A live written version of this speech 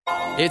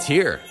It's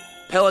here.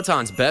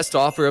 Peloton's best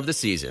offer of the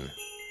season.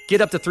 Get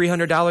up to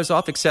 $300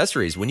 off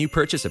accessories when you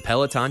purchase a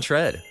Peloton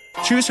tread.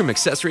 Choose from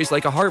accessories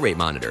like a heart rate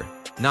monitor,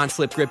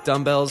 non-slip grip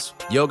dumbbells,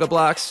 yoga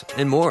blocks,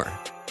 and more.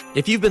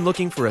 If you've been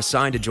looking for a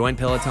sign to join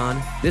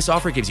Peloton, this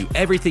offer gives you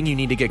everything you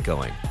need to get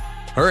going.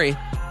 Hurry,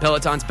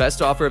 Peloton's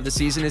best offer of the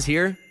season is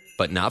here,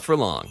 but not for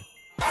long.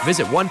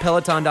 Visit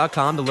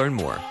onepeloton.com to learn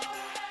more.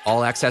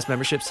 All access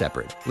membership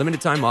separate. Limited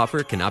time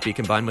offer cannot be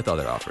combined with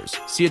other offers.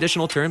 See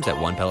additional terms at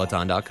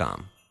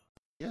onepeloton.com.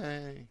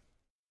 Yay.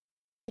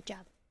 Good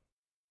job.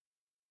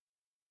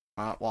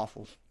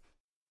 Waffles.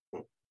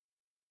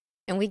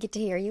 And we get to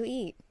hear you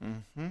eat.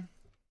 Mm-hmm.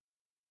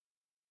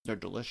 They're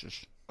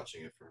delicious.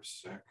 Watching it for a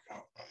sec.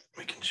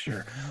 Making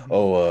sure.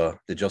 Oh,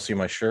 did y'all see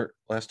my shirt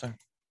last time?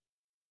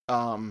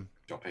 Don't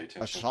pay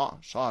attention. I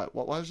saw it.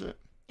 What was it?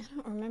 I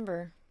don't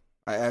remember.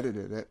 I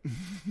edited it.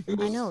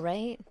 I know,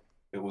 right?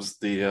 It was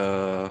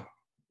the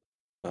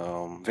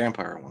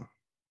vampire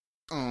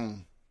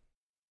one.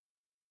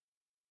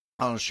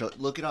 I'll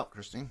look it up,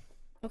 Christine.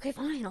 Okay,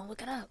 fine. I'll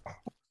look it up.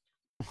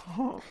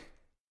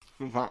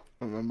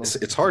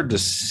 It's hard to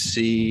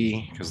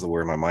see because of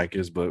where my mic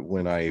is, but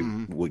when I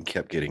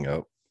kept getting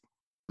up,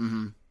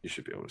 you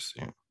should be able to see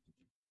it.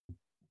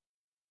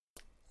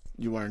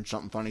 You wearing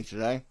something funny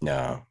today?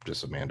 No,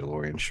 just a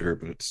Mandalorian shirt,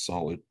 but it's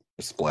solid.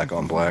 It's black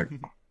on black.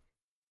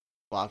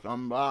 Black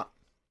on black.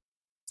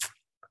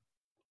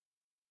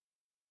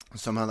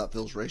 Somehow that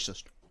feels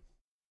racist.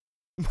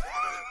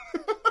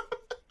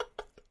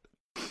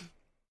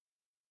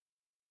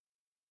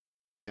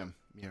 Yeah,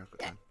 miracle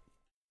time.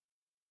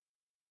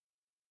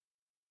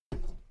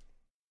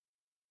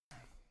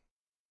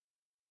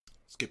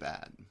 Skip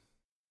ad.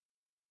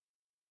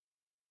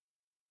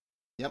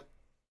 Yep.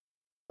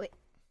 Wait.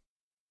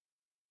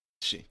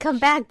 She. Come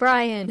back,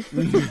 Brian.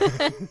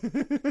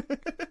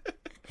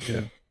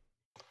 Yeah.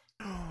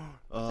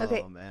 Oh,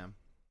 Okay. man.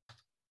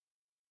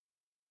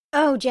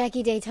 Oh,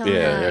 Jackie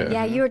Daytona.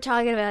 Yeah. You were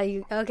talking about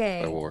you.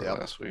 Okay. I wore it Yep.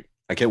 last week.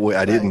 I can't wait.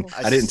 I didn't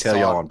tell saw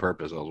y'all it. on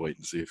purpose. I was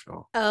waiting to see if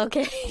y'all. Oh,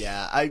 okay.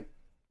 Yeah, I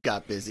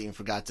got busy and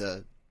forgot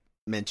to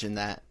mention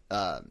it.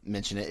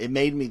 It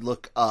made me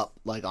look up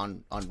like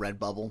on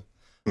Redbubble,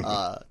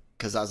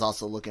 because I was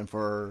also looking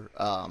for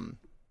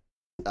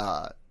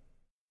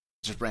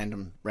just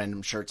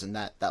random shirts, and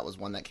that was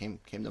one that came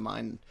to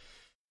mind.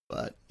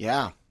 But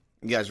yeah,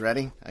 you guys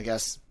ready? I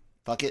guess.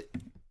 Fuck it.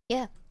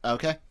 Yeah.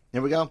 Okay,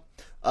 here we go.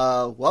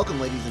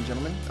 Welcome, ladies and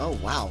gentlemen. Oh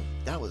wow,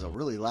 that was a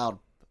really loud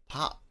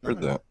pop.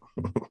 Heard that.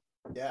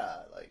 Yeah,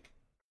 like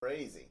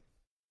crazy.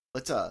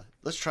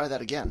 Let's try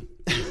that again.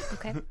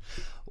 Okay.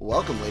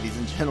 Welcome, ladies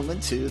and gentlemen,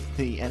 to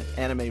the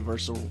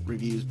Anime-Versal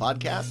Reviews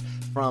podcast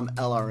from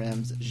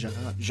LRM's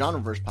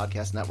Genreverse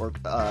Podcast Network,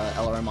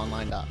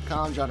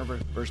 LRMonline.com,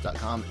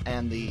 Genreverse.com,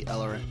 and the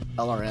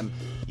LRM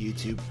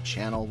YouTube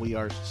channel. We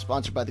are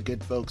sponsored by the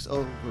good folks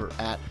over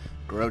at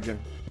Grow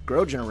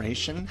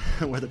Generation,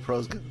 where the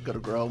pros go to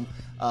grow.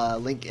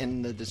 Link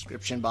in the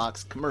description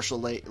box. Commercial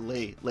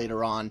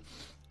later on.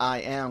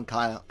 I am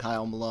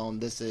Kyle Malone.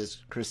 This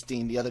is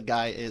Christine. The other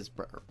guy is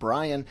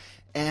Brian.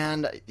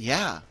 And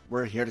yeah,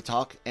 we're here to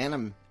talk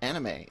anime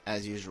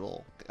as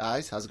usual.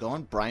 Guys, how's it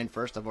going? Brian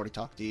first. I've already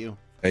talked to you.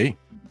 Hey,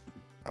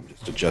 I'm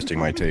just adjusting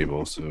my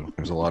table, so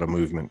there's a lot of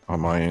movement on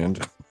my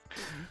end.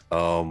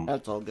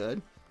 That's all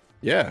good.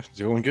 Yeah, it's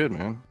going good,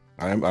 man.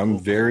 I'm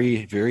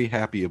very, very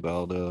happy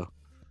about what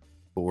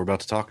we're about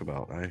to talk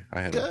about. I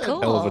had a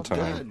hell of a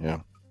time. Good. Yeah.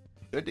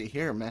 Good to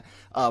hear, man.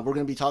 We're going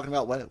to be talking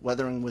about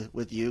weathering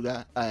with you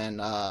guys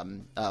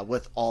and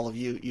with all of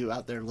you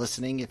out there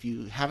listening. If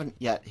you haven't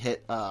yet,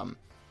 hit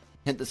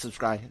the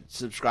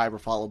subscribe or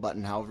follow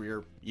button, however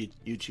your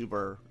YouTube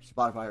or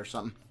Spotify or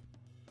something.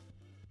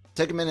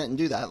 Take a minute and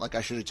do that. Like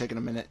I should have taken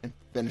a minute and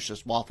finished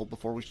this waffle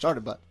before we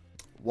started, but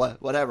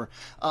whatever.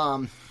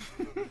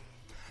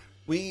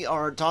 We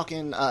are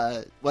talking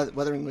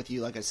weathering with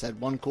you. Like I said,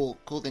 one cool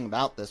thing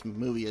about this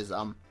movie is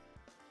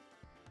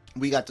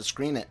we got to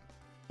screen it.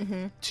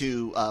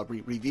 To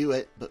review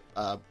it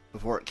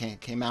before it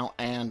came out,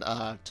 and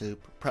to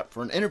prep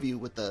for an interview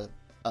with the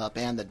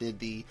band that did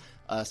the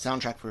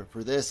soundtrack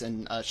for this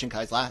and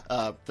Shinkai's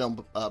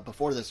film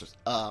before this was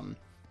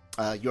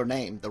Your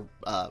Name, the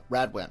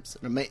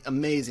Radwimps, an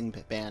amazing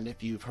band.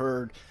 If you've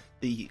heard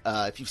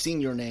if you've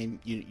seen Your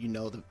Name, you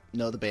know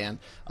the band.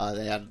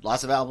 They had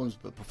lots of albums,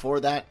 but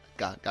before that,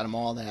 got them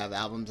all. They have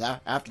albums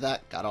after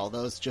that, got all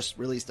those. Just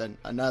released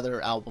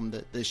another album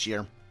this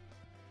year.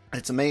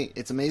 It's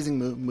amazing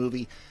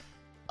movie.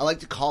 I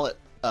like to call it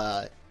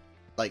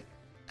like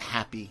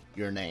Happy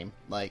Your Name.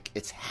 Like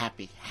it's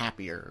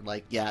happier.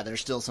 Like yeah,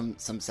 there's still some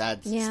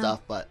sad stuff,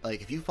 but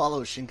like if you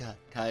follow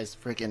Shinkai's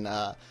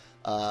freaking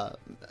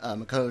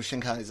Makoto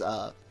Shinkai's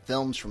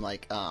films from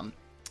like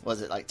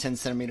was it like 10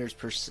 centimeters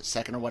per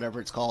second or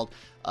whatever it's called,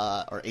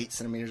 or 8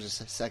 centimeters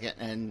a second,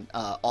 and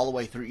all the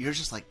way through, you're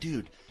just like,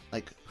 dude,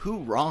 like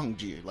who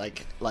wronged you?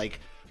 Like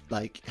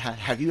like,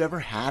 have you ever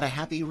had a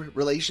happy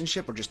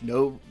relationship, or just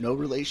no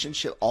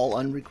relationship, all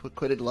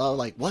unrequited love?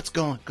 Like, what's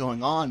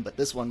going on? But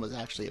this one was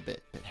actually a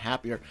bit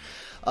happier.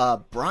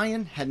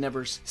 Brian had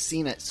never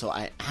seen it, so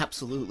I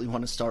absolutely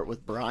want to start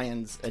with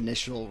Brian's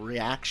initial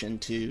reaction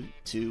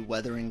to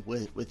Weathering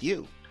with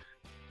You.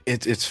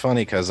 It's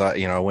funny because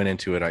I went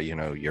into it,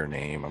 Your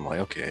Name. I'm like,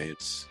 okay,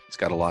 it's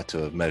got a lot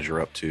to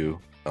measure up to.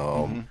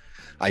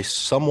 I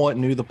somewhat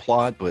knew the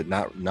plot, but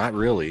not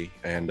really.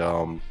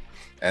 And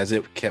as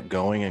it kept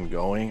going and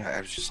going, I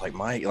was just like,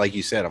 like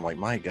you said, I'm like,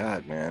 my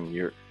God,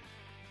 man,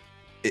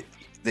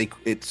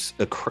 it's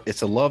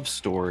a love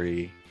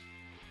story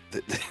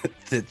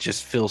that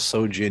just feels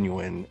so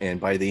genuine. And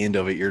by the end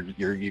of it,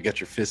 you got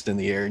your fist in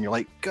the air and you're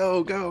like,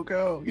 go, go,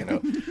 go.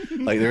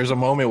 Like there's a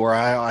moment where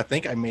I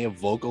think I may have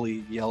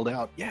vocally yelled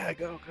out, yeah,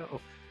 go,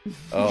 go.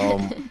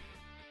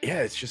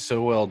 Yeah, it's just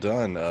so well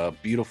done.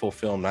 Beautiful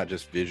film, not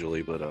just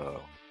visually, but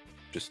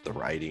just the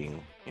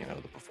writing,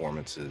 the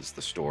performances,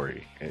 the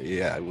story.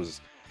 Yeah, it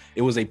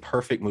was a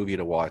perfect movie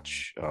to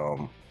watch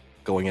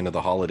going into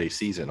the holiday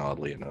season,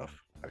 oddly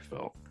enough, I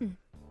felt.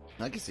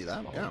 I can see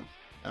that. Yeah,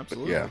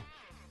 absolutely. Yeah.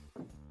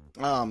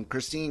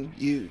 Christine,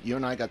 you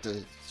and I got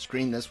to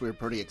screen this. We were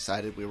pretty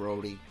excited. We were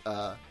already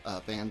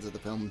fans of the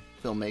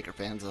filmmaker,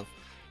 fans of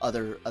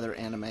other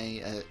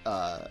anime,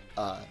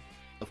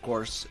 of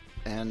course.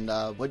 And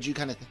what did you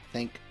kind of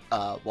think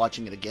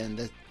watching it again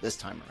this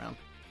time around?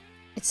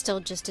 It's still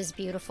just as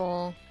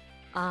beautiful.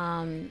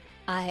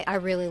 I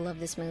really love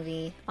this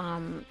movie.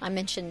 I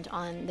mentioned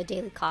on the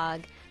Daily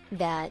Cog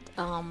that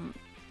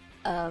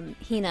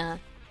Hina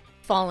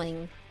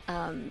falling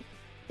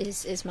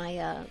is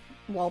my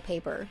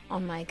wallpaper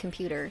on my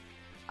computer.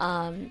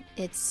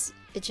 It's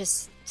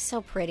just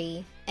so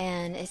pretty,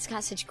 and it's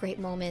got such great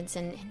moments,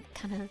 and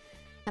kind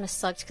of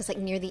sucked because like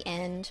near the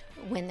end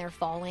when they're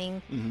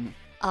falling,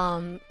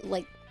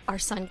 like our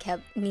son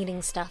kept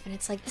needing stuff, and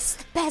it's like, this is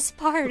the best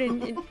part,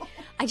 and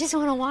I just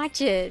want to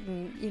watch it,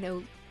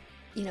 and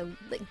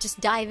like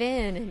just dive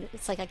in, and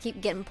it's like I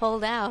keep getting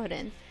pulled out,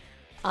 and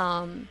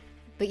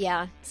but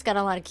yeah, it's got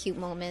a lot of cute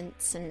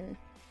moments, and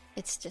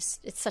it's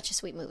such a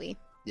sweet movie.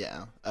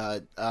 Yeah,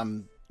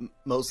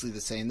 mostly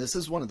the same. This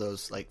is one of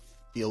those like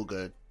feel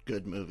good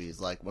movies,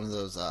 like one of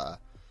those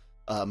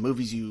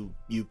movies you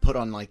put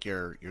on like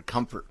your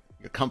comfort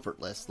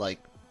list, like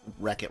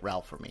Wreck-It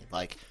Ralph for me.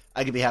 Like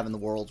I could be having the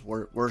world's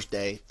worst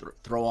day,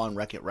 throw on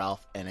Wreck-It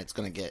Ralph, and it's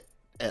gonna get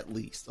at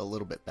least a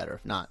little bit better,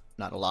 if not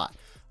a lot.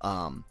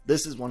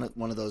 This is one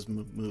of those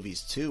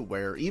movies too,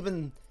 where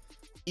even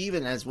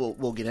as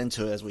we'll get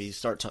into as we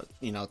start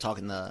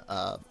talking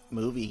the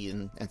movie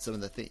and some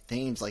of the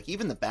themes, like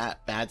even the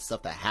bad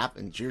stuff that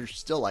happens, you're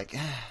still like,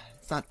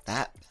 it's not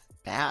that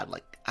bad.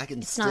 Like I can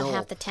it's not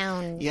half the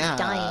town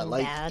dying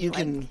like bad.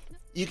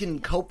 You can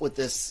cope with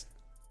this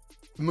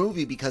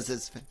movie because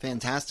it's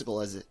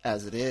fantastical as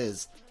it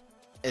is.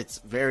 It's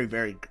very,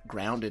 very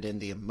grounded in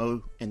the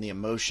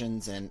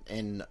emotions and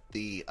in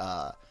the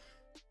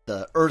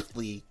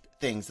earthly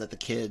things that the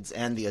kids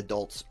and the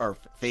adults are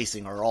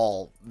facing are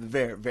all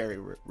very, very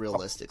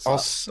realistic. I'll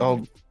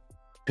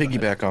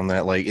piggyback on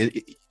that.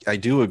 Like I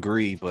do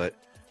agree, but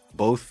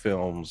both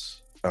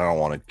films, I don't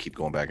want to keep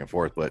going back and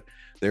forth, but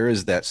there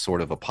is that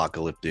sort of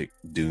apocalyptic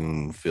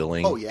doom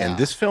feeling. Oh yeah, and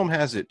this film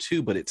has it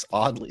too, but it's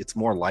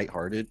more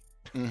lighthearted.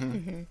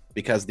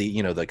 Because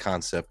the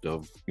concept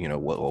of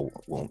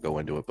won't go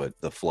into it, but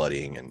the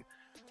flooding and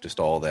just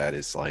all that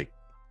is like,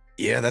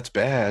 yeah, that's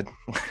bad.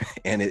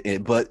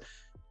 And but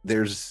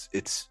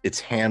it's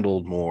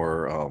handled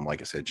more like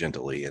I said,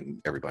 gently,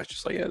 and everybody's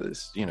just like, yeah,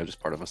 this just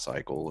part of a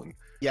cycle. And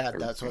yeah,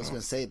 that's what I was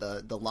gonna say.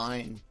 The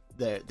line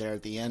there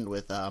at the end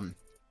with one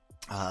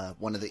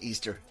of the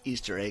Easter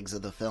eggs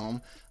of the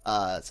film,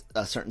 a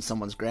certain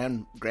someone's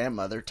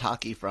grandmother,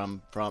 Taki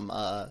from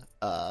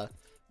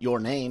Your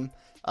Name.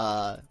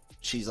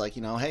 She's like,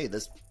 hey,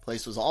 this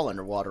place was all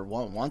underwater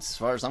once. As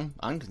far as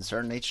I'm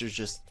concerned, nature's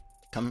just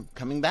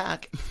coming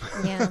back.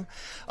 Yeah,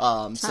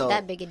 it's not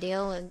that big a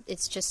deal, and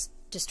it's just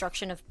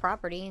destruction of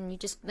property, and you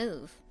just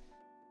move.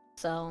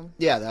 So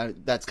yeah,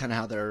 that's kind of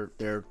how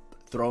they're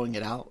throwing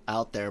it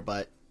out there.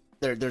 But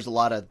there's a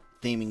lot of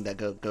theming that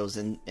goes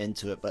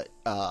into it. But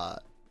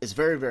it's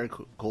very, very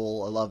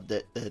cool. I loved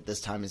it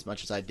this time as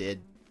much as I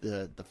did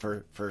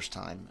the first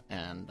time,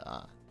 and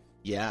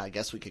yeah, I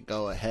guess we could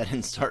go ahead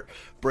and start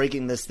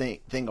breaking this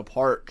thing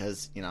apart,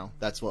 because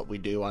that's what we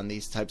do on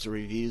these types of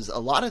reviews. A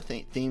lot of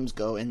themes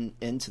go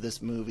into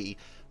this movie,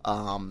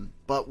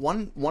 but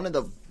one of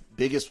the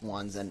biggest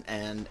ones,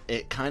 and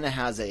it kind of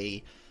has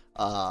a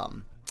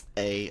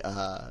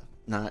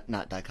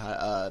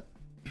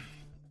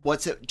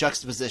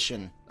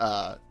juxtaposition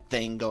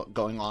thing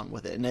going on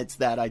with it, and it's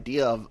that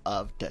idea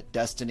of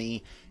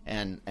destiny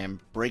and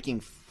breaking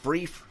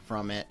free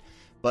from it,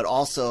 but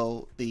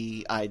also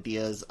the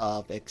ideas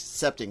of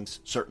accepting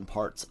certain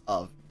parts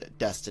of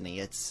destiny.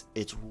 It's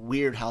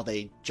weird how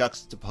they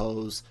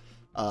juxtapose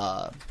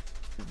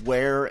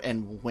where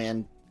and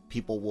when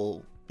people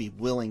will be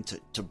willing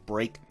to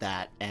break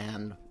that,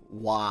 and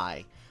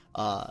why.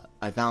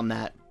 I found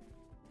that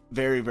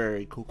very,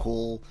 very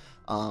cool.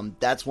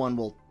 That's one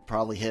we'll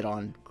probably hit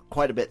on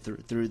quite a bit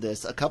through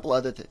this. A couple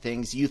other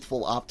things: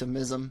 youthful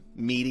optimism,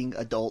 meeting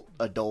adult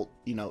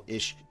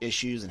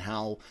issues, and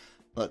how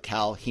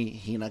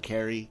Hina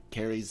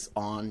carries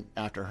on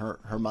after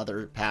her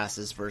mother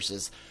passes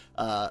versus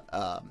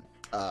Hodaka.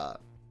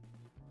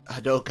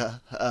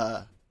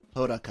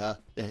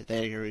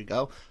 There we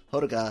go.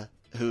 Hodaka,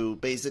 who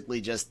basically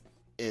just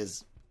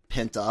is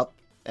pent up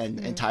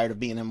and tired of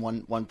being in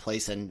one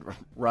place and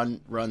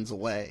runs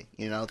away,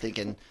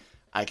 thinking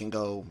I can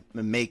go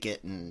make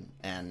it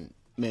and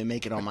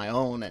make it on my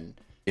own. And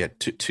yeah,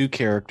 two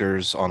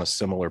characters on a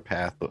similar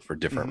path, but for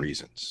different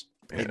reasons.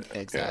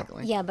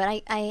 Exactly. Yeah,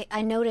 but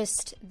I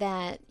noticed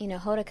that,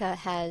 Hodaka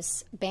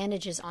has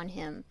bandages on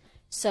him.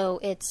 So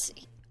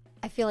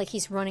I feel like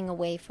he's running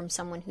away from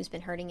someone who's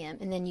been hurting him.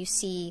 And then you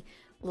see,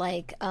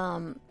 like,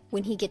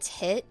 when he gets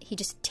hit, he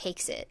just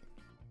takes it.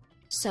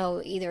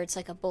 So either it's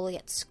like a bully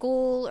at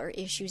school or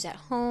issues at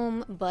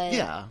home, but,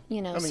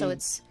 so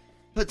it's...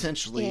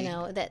 Potentially.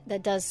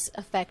 That does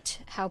affect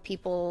how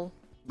people...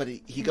 But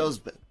he goes...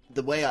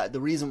 The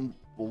reason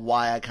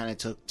why I kind of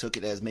took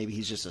it as maybe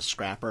he's just a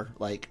scrapper,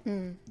 like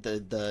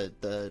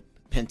the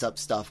pent up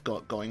stuff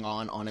going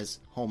on his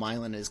home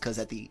island is because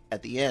at the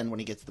end when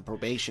he gets the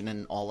probation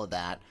and all of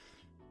that,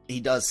 he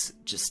does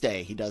just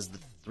stay. He does the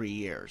 3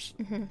 years,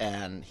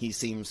 and he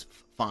seems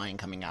fine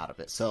coming out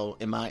of it. So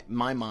in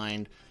my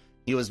mind,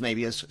 he was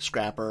maybe a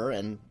scrapper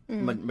and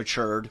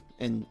matured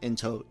in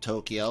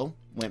Tokyo,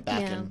 went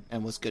back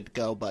and was good to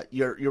go. But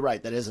you're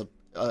right. That is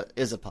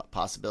a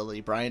possibility.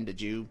 Brian,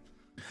 did you?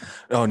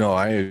 Oh no,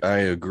 I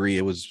agree.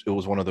 It was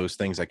one of those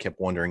things I kept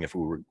wondering if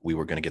we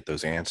were going to get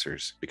those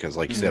answers, because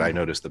like you said, I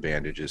noticed the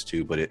bandages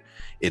too, but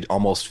it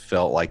almost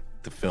felt like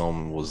the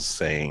film was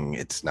saying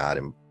it's not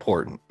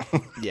important.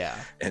 Yeah.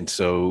 And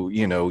so,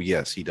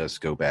 yes, he does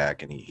go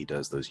back and he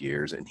does those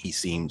years, and he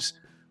seems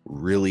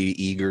really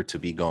eager to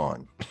be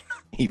gone.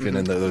 Even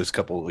in those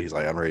couple, he's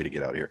like, I'm ready to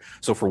get out of here.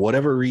 So for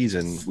whatever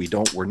reason,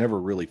 we're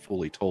never really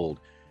fully told.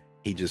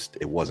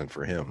 It wasn't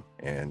for him,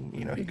 and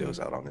he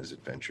goes out on his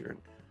adventure.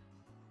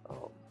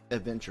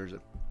 Adventure is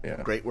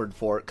a great word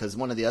for it, because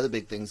one of the other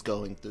big things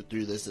going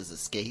through this is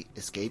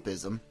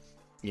escapism.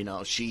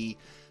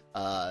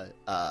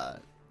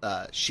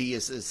 She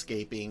is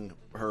escaping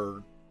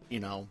her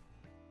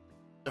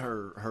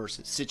her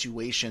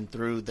situation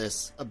through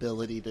this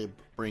ability to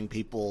bring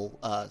people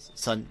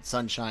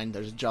sunshine.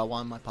 There's a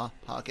Jawa in my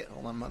pocket.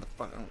 Hold on,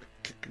 motherfucker.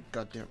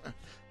 God damn it.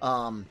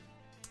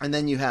 And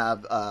then you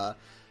have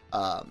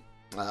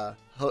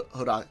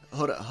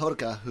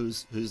Hodaka,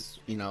 who's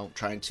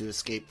trying to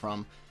escape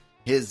from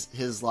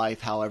his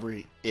life, however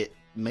it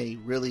may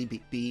really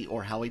be,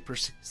 or how he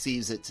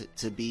perceives it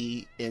to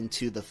be,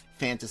 into the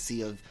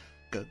fantasy of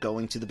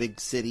going to the big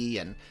city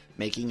and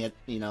making it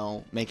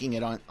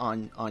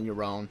on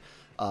your own.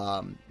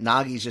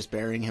 Nagi's just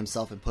burying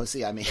himself in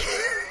pussy. I mean,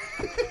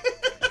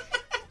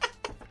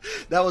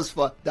 that was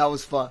fun. That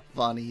was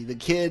funny. The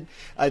kid,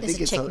 I think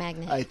it's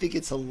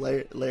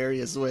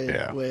hilarious when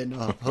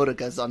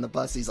Hodaka's on the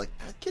bus. He's like,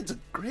 "That kid's a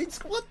grade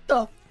school. What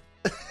the?"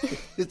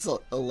 It's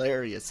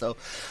hilarious. So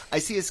I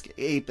see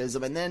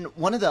escapism, and then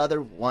one of the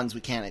other ones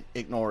we can't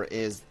ignore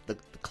is the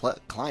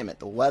climate,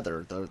 the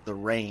weather, the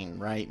rain,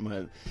 right?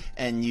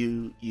 And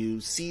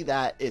you see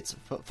that it's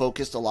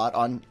focused a lot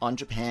on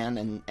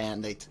Japan,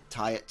 and they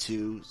tie it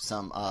to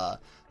some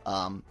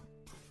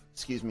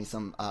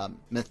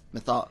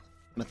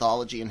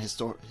mythology and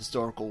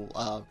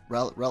historical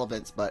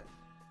relevance, but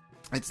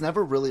it's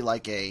never really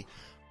like a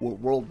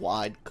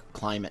worldwide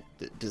climate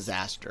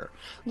disaster.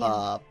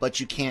 But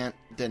you can't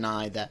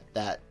deny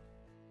that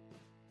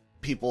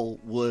people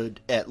would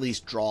at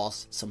least draw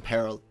some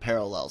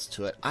parallels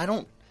to it. I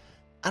don't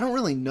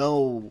really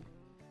know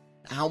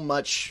how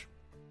much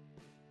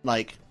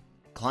like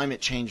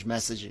climate change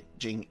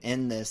messaging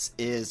in this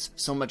is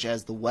so much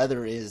as the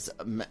weather is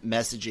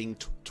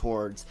messaging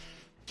towards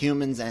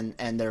humans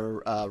and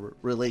their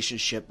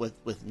relationship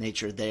with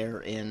nature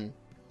there in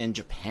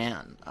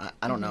Japan.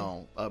 I don't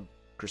know.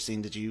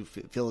 Christine, did you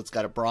feel it's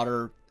got a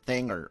broader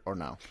thing or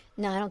no?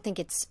 No, I don't think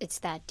it's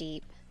that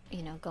deep,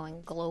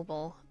 going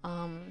global.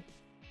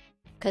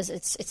 Because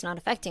it's not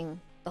affecting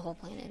the whole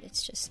planet.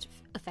 It's just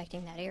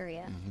affecting that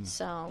area.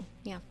 So,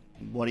 yeah.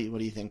 What do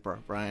you think,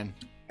 Brian?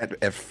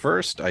 At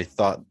first, I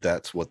thought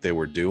that's what they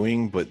were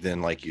doing, but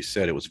then, like you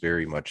said, it was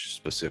very much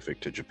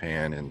specific to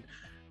Japan. And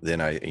then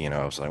I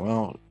was like,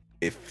 well,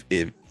 if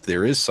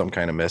there is some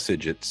kind of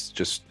message, it's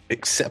just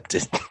accept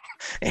it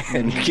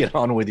and get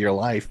on with your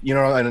life.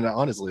 And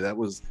honestly, that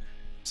was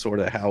sort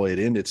of how it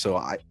ended. So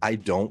I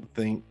don't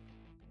think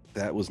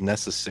that was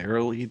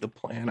necessarily the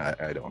plan.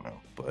 I don't know,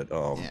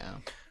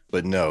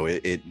 but no,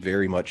 it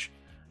very much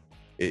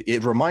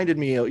it reminded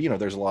me of,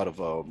 there's a lot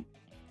of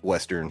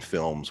Western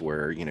films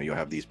where you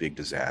have these big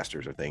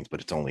disasters or things, but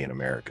it's only in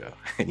America,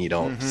 and you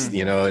don't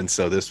and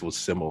so this was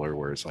similar,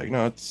 where it's like,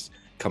 no, it's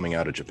coming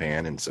out of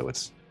Japan, and so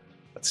it's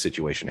a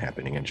situation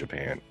happening in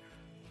Japan.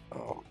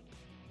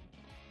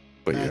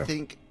 But and yeah. I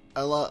think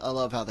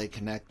love how they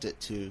connect it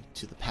to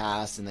the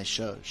past, and they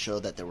show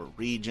that there were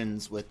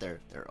regions with their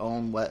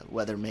own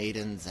weather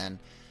maidens, and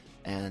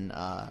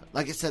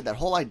like I said, that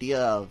whole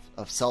idea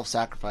of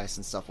self-sacrifice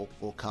and stuff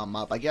will come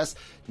up. I guess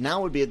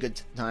now would be a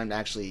good time to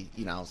actually,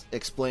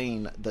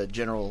 explain the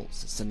general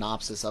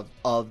synopsis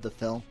of the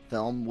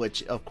film,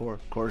 which of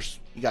course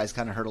you guys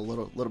kind of heard a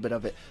little bit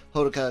of it.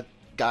 Hodoka,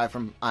 guy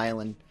from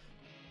Island,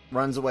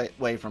 runs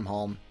away from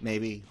home.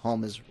 Maybe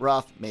home is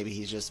rough. Maybe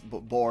he's just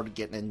bored,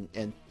 getting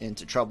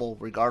into trouble.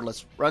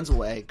 Regardless, runs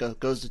away,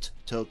 goes to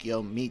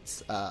Tokyo,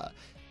 meets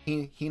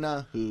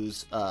Hina,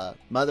 whose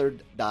mother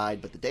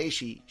died, but the day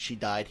she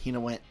died, Hina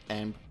went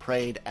and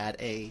prayed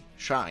at a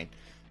shrine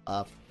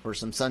for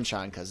some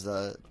sunshine because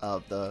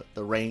of the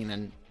rain,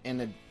 and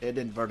it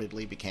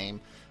inadvertently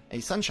became a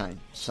sunshine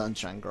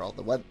girl,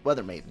 the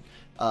weather maiden.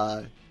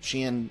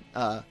 She and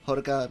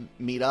Hodoka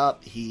meet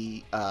up.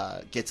 He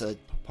gets a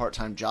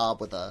part-time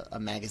job with a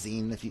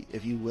magazine,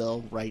 if you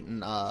will,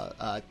 writing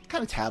kind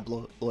of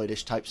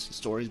tabloidish type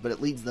stories, but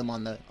it leads them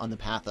on the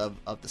path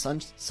of the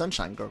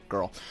sunshine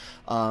girl.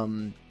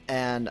 And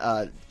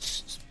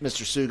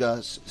Mr.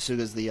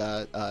 Suga's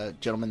the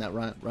gentleman that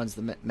runs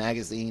the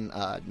magazine.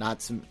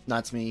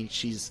 Natsumi,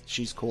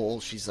 she's cool.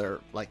 She's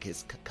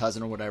his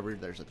cousin or whatever.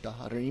 There's a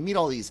daughter. You meet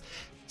all these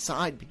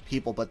side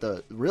people, but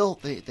the real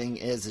thing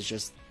is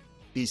just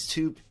these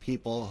two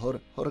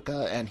people,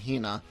 Hodoka and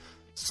Hina,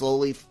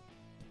 slowly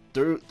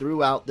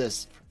throughout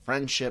this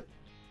friendship,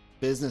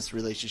 business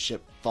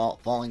relationship,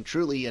 falling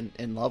truly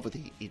in love with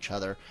each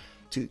other,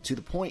 to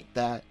the point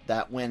that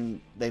when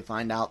they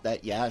find out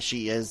that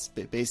she is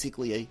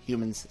basically a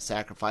human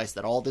sacrifice,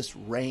 that all this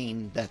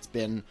rain that's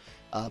been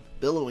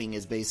billowing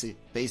is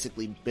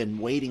basically been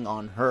waiting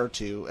on her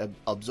to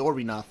absorb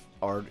enough,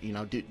 or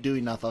do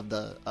enough of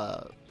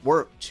the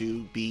work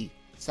to be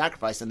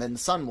sacrificed, and then the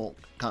sun will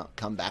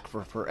come back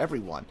for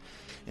everyone.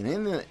 And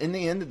in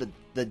the end of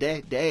the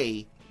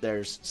day,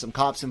 there's some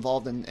cops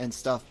involved and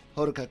stuff.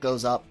 Hodoka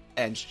goes up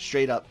and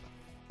straight up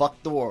fuck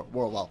the world.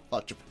 Well,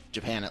 fuck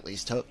Japan, at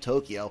least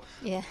Tokyo.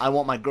 Yeah. I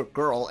want my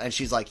girl, and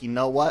she's like, you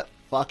know what?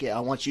 Fuck it.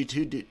 I want you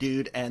to,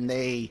 dude. And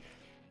they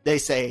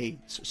say,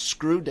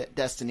 screw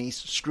destiny,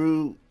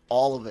 screw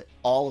all of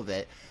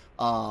it.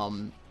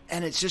 And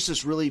it's just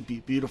this really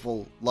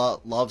beautiful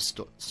love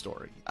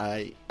story.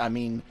 I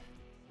mean,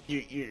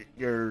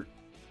 you're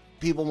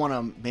people want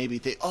to maybe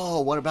think,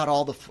 oh, what about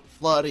all the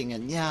flooding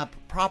and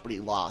property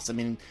loss? I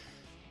mean,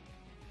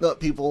 the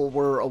people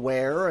were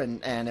aware,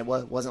 and it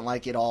wasn't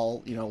like it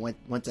all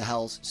went to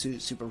hell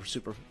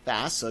super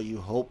fast. So you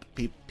hope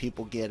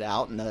people get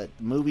out, and the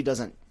movie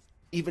doesn't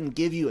even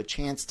give you a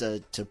chance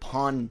to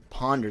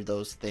ponder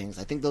those things.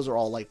 I think those are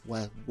all like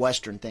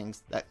Western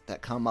things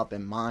that come up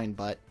in mind.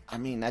 But I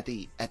mean, at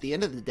the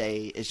end of the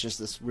day, it's just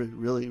this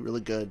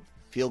really good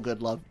feel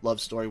good love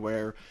story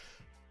where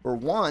for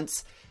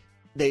once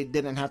they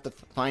didn't have to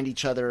find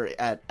each other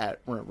at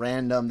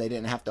random. They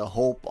didn't have to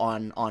hope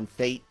on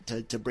fate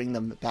to bring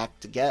them back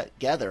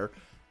together.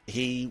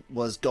 He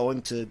was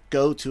going to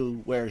go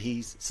to where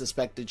he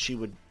suspected she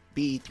would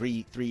be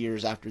three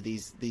years after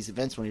these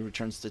events when he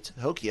returns to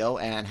Tokyo,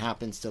 and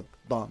happens to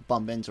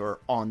bump into her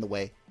on the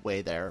way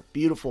there.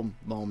 Beautiful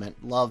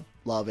moment. Love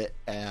it.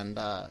 And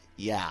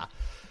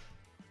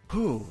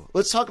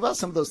let's talk about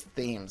some of those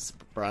themes,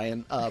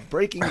 Brian.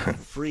 Breaking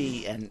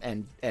free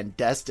and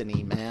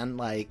destiny, man.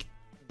 Like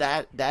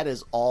that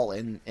is all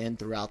in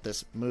throughout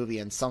this movie,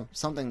 and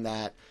something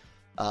that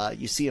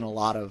you see in a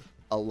lot of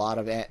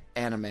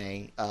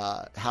anime.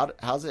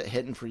 How's it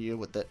hitting for you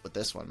with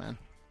this one, man?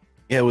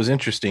 Yeah, it was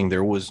interesting.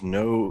 There was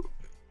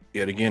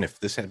yet again, if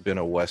this had been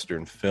a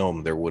Western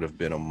film, there would have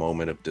been a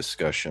moment of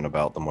discussion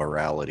about the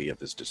morality of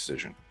his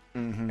decision.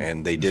 Mm-hmm.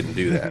 And they didn't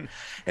do that.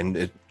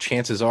 And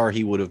chances are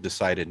he would have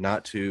decided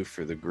not to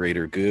for the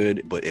greater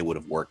good, but it would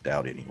have worked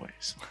out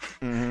anyways.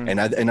 Mm-hmm.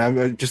 And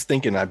I'm just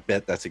thinking, I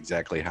bet that's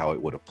exactly how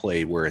it would have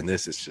played, where in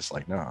this it's just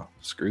like, no,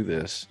 screw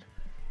this.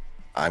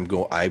 I'm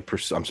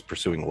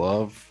pursuing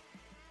love.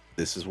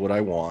 This is what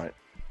I want.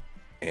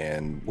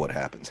 And what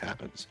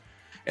happens.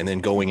 And then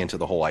going into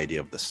the whole idea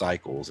of the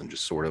cycles and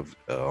just sort of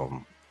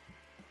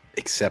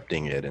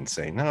accepting it and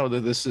saying, no,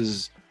 this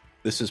is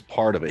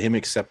part of it. Him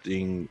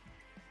accepting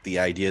the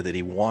idea that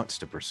he wants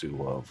to pursue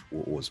love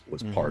was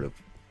mm-hmm.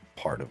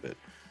 part of it.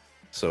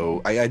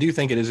 So I do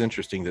think it is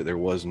interesting that there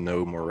was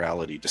no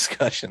morality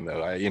discussion,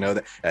 though.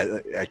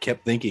 I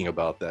kept thinking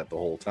about that the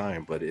whole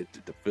time, but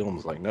the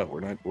film's like, no,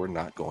 we're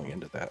not going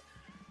into that.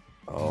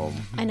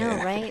 I know,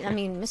 right? I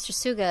mean, Mr.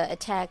 Suga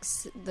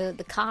attacks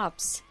the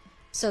cops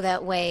so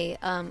that way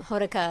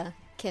Hodoka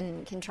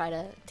can try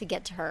to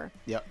get to her.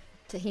 Yep.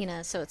 To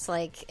Hina. So it's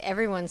like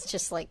everyone's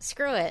just like,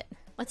 screw it.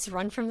 Let's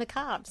run from the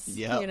cops.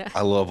 Yeah,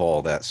 I love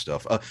all that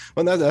stuff.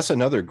 Well, that's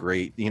another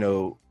great,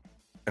 and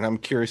I'm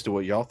curious to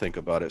what y'all think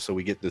about it. So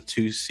we get the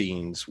two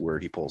scenes where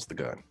he pulls the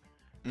gun,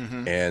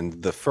 mm-hmm.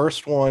 and the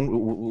first one,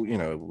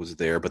 was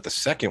there, but the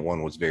second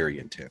one was very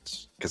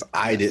intense because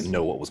I didn't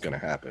know what was going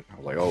to happen. I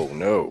was like, oh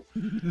no,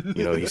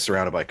 he's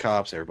surrounded by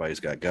cops,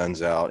 everybody's got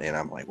guns out, and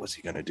I'm like, what's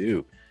he going to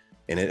do?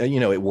 And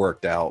it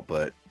worked out,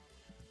 but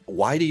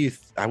why do you?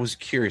 I was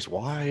curious.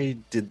 Why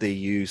did they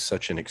use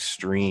such an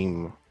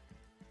extreme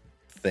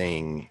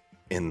thing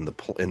in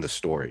the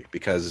story?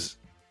 Because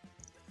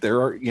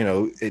there are,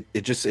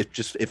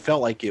 it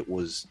felt like it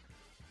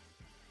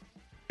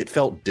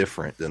felt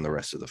different than the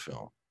rest of the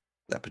film.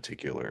 That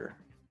particular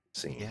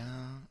scene.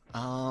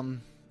 Yeah.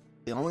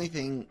 The only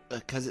thing,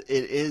 because it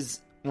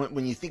is,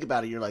 when you think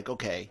about it, you're like,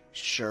 okay,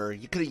 sure,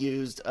 you could have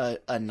used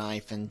a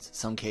knife in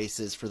some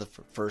cases for the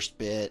first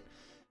bit,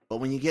 but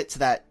when you get to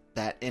that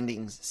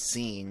ending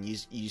scene,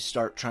 you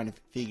start trying to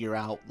figure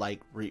out,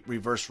 like,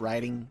 reverse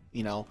writing.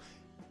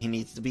 He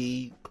needs to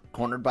be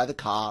cornered by the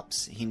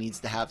cops. He needs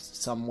to have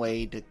some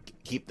way to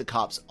keep the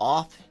cops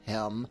off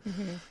him.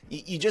 Mm-hmm.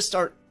 You just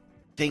start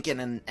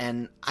thinking,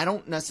 and I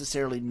don't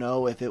necessarily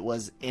know if it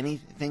was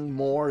anything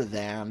more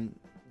than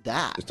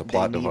that. Just a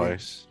plot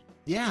device.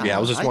 Yeah. Yeah, I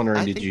was just wondering,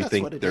 I did you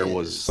think there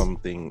was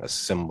something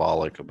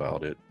symbolic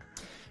about it?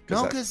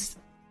 No, because...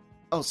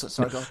 Oh,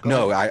 sorry. Go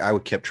no, ahead. I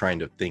kept trying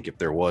to think if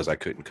there was. I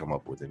couldn't come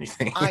up with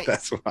anything.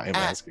 That's why I'm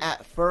asking.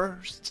 At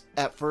first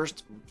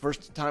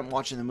time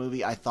watching the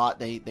movie, I thought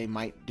they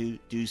might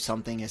do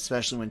something,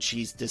 especially when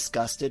she's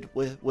disgusted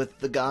with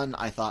the gun.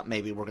 I thought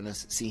maybe we're gonna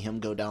see him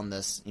go down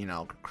this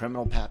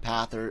criminal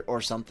path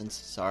or something.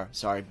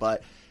 Sorry,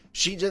 but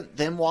she just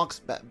then walks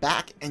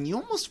back, and you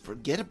almost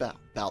forget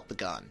about the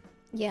gun.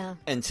 Yeah.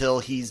 Until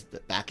he's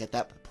back at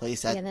that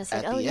place at the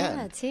end. Oh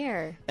yeah, it's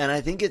here. And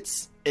I think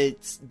it's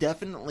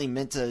definitely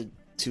meant to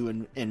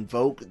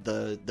invoke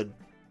the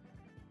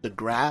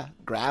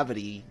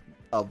gravity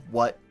of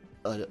what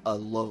a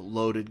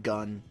loaded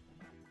gun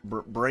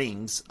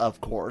brings,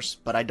 of course.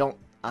 But I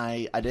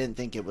didn't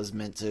think it was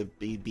meant to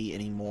be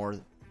any more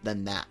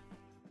than that.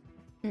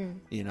 A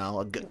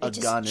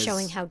gun is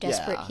showing how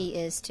desperate he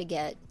is to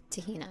get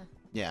Tahina.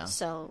 Yeah.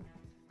 So.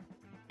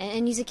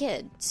 And he's a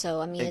kid,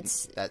 so I mean,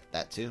 it's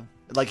that too.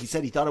 Like he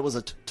said, he thought it was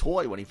a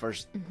toy when he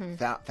first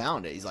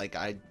found it. He's like,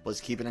 I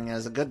was keeping it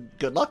as a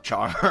good luck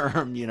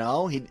charm. He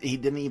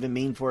didn't even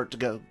mean for it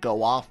to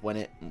go off when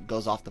it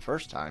goes off the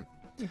first time.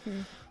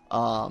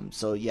 Mm-hmm.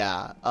 So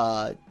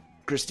yeah,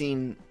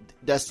 Christine,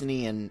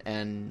 Destiny,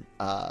 and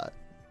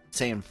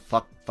saying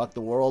fuck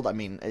the world. I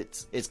mean,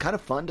 it's kind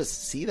of fun to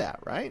see that,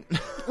 right?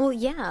 Well,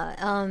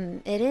 yeah,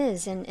 it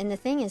is, and the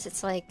thing is,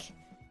 it's like,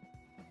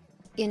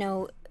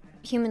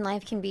 human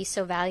life can be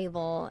so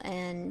valuable,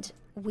 and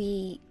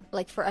we,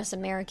 like, for us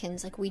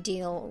Americans, like, we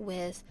deal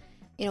with,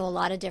 a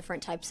lot of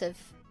different types of,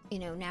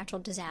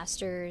 natural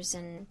disasters,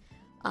 and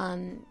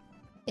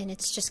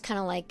it's just kind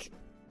of like,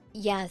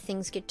 yeah,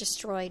 things get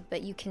destroyed,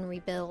 but you can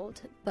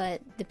rebuild.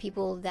 But the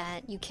people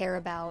that you care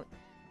about,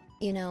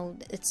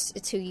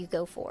 it's who you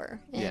go for,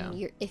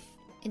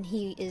 and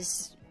he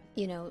is,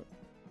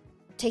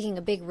 taking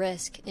a big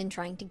risk in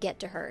trying to get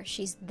to her.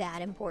 She's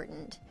that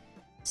important.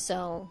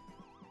 So,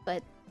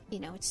 but.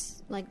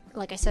 It's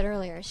like I said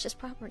earlier, it's just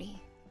property.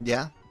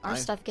 Yeah. Our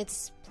stuff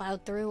gets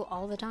plowed through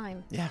all the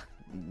time. Yeah.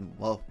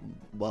 Well,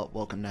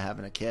 welcome to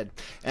having a kid.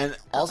 And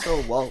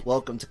also,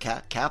 welcome to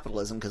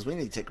capitalism, because we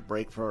need to take a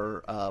break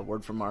for a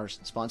word from our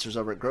sponsors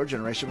over at Grow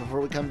Generation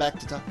before we come back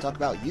to talk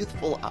about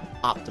youthful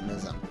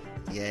optimism.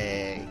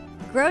 Yay.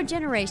 Grow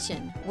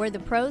Generation, where the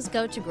pros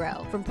go to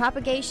grow. From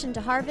propagation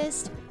to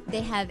harvest,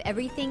 they have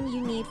everything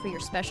you need for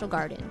your special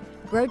garden.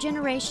 Grow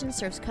Generation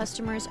serves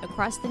customers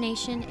across the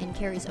nation and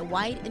carries a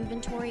wide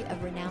inventory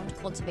of renowned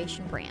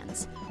cultivation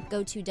brands.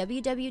 Go to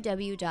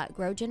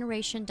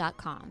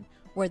www.growgeneration.com,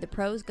 where the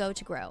pros go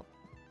to grow.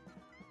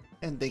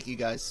 And thank you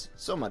guys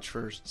so much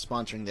for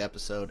sponsoring the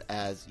episode,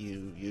 as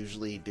you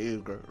usually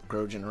do,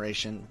 Grow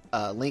Generation.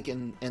 Link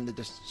in the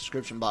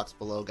description box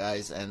below,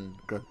 guys, and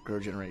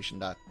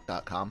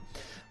growgeneration.com.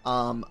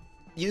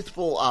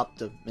 Youthful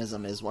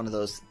optimism is one of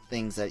those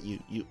things that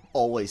you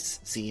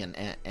always see in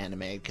anime,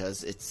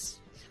 because it's,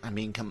 I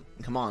mean, come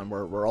on,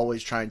 we're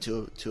always trying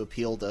to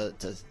appeal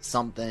to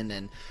something,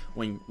 and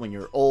when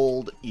you're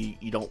old,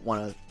 you don't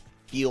want to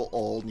feel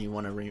old, and you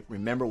want to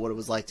remember what it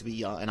was like to be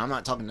young. And I'm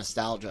not talking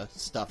nostalgia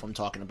stuff. I'm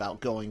talking about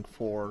going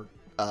for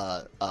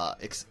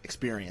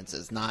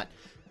experiences, not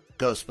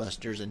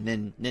Ghostbusters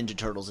and Ninja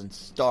Turtles and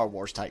Star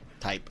Wars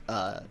type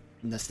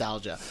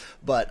nostalgia,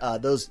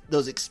 but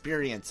those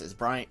experiences.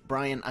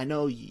 Brian, I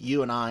know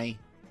you and I,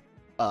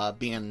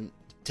 being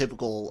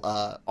typical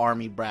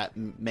army brat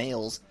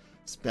males,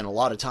 spent a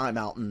lot of time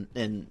out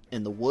in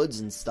the woods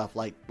and stuff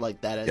like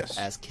that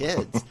as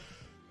kids.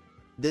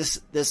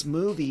 This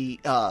movie,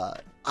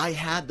 I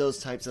had those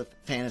types of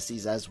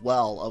fantasies as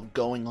well, of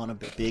going on a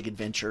big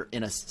adventure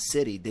in a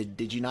city.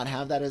 Did you not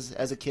have that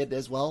as a kid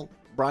as well,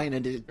 Brian?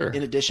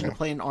 In addition to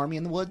playing army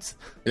in the woods?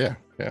 Yeah.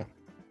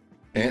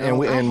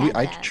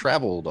 I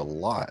traveled a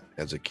lot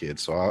as a kid,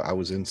 so I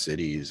was in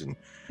cities and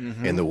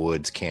in the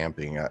woods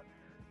camping. I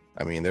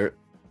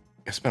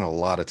spent a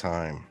lot of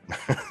time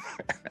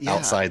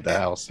outside the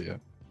house. Yeah.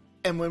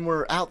 And when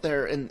we're out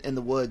there in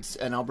the woods,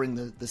 and I'll bring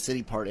the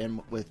city part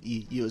in with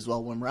you as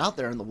well. When we're out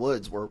there in the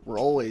woods, we're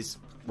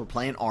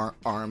playing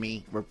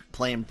army, we're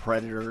playing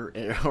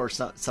Predator, or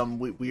some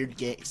weird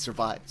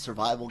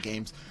survival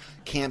games.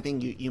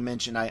 Camping, you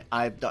mentioned,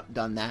 I've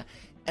done that,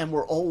 and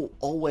we're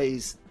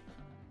always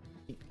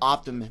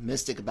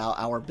optimistic about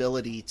our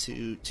ability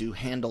to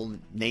handle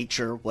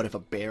nature. What if a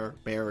bear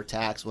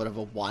attacks? What if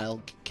a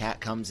wild cat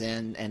comes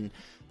in? And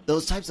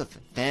those types of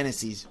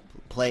fantasies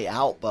play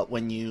out, but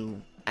when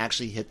you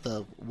actually hit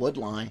the wood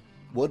line,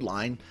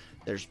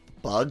 there's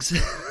bugs.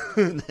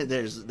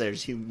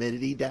 there's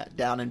humidity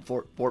down in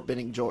Fort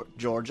Benning,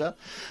 Georgia.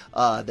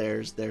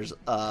 There's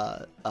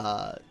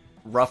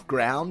rough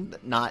ground,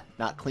 not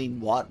clean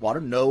water,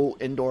 no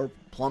indoor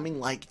plumbing.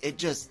 Like, it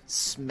just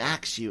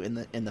smacks you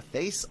in the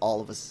face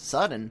all of a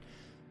sudden.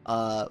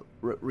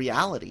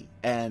 Reality.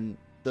 And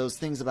those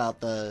things about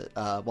the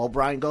well,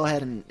 Brian, go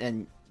ahead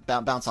and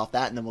bounce off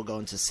that, and then we'll go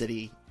into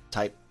city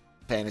type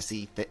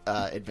fantasy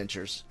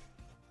adventures.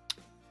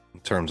 In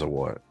terms of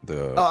what?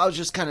 I was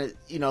just kind of,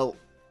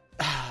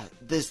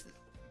 this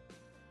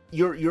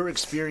your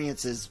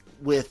experiences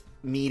with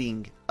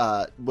meeting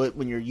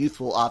when your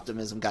youthful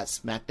optimism got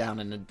smacked down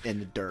in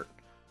the dirt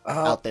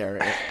out there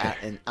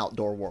in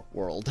outdoor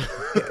world.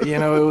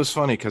 It was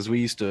funny because we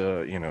used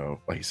to,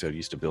 like you said,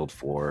 used to build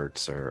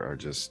forts or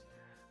just,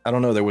 I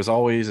don't know. There was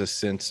always a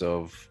sense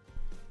of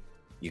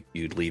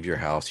you'd leave your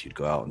house, you'd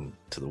go out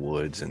into the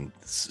woods, and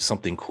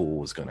something cool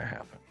was going to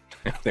happen.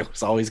 There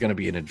was always going to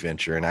be an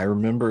adventure. And I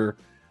remember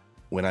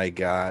when I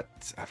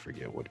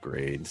forget what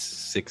grade,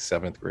 6th,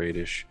 7th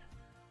grade-ish,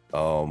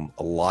 a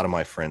lot of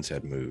my friends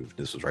had moved.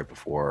 This was right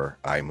before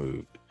I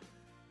moved.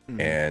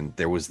 And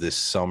there was this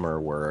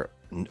summer where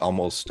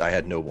I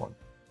had no one.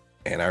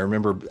 And I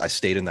remember I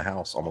stayed in the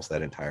house almost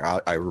that entire,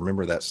 I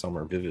remember that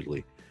summer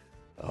vividly.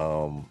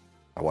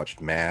 I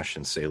watched MASH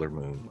and Sailor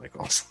Moon, like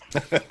also,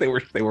 they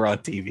were on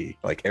TV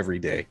like every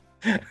day.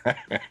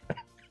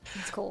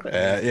 It's cool.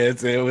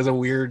 It was a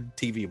weird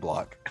TV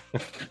block,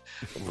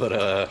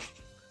 but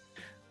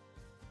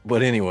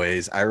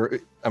anyways,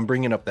 I'm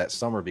bringing up that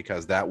summer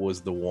because that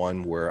was the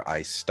one where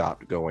I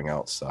stopped going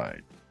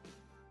outside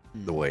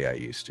the way I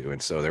used to,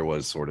 and so there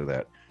was sort of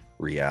that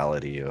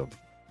reality of,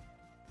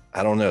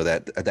 I don't know,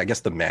 that I guess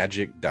the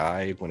magic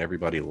died when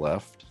everybody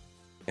left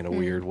in a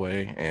weird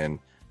way, and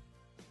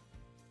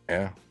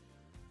yeah.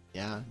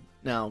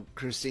 Now,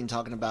 Christine,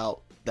 talking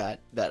about that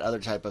other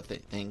type of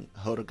thing,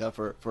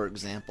 Hodoka, for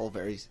example,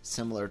 very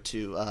similar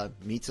to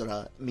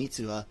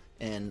Mitsuha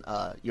and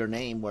Your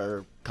Name,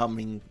 where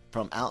coming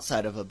from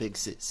outside of a big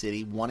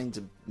city, wanting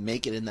to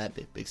make it in that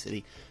big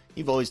city.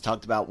 You've always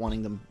talked about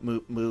wanting to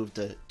move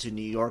to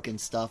New York and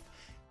stuff.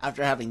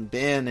 After having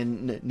been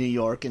in New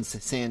York and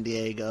San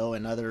Diego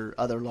and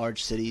other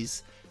large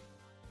cities,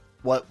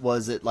 what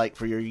was it like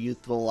for your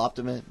youthful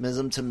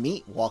optimism to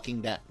meet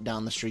walking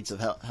down the streets of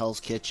Hell's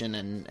Kitchen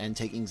and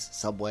taking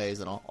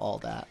subways and all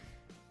that?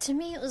 To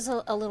me, it was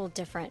a little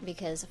different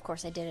because, of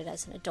course, I did it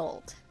as an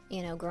adult.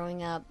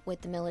 Growing up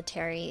with the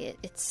military,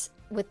 it's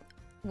with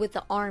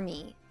the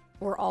Army,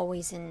 we're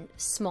always in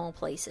small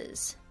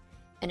places,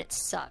 and it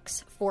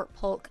sucks. Fort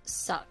Polk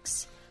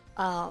sucks.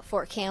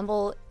 Fort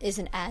Campbell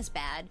isn't as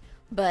bad,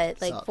 but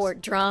like sucks.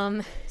 Fort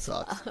Drum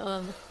sucks.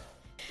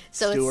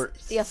 So Stewart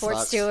Fort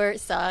sucks. Stewart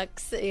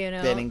sucks.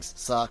 Bennings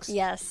sucks.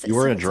 Yes. You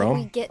were in a so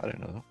drum? like I didn't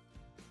know that.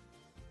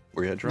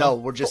 Were you a drum? No,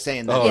 we're just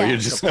saying that. Yeah. You're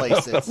just the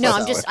place. No,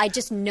 I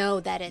just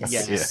know that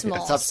it's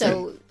small. It's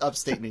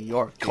upstate New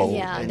York. Cold.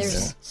 Yeah,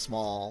 there's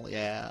small.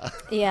 Yeah.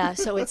 Yeah,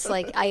 so it's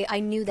like I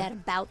knew that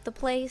about the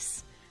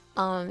place,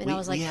 and I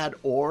was like, we had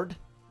Ord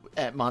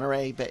at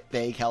Monterey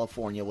Bay,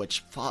 California,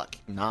 which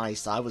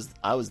nice. I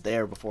was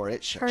there before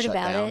it shut down. Heard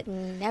about it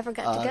and never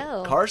got to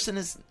go. Carson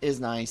is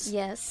nice.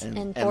 Yes,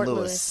 and Fort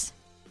Lewis.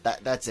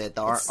 That's it.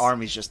 The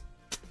Army's just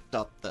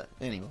up the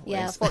anyway.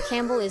 Yeah, Fort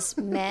Campbell is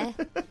meh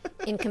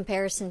in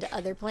comparison to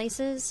other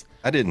places.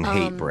 I didn't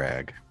hate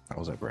Bragg. I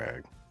was at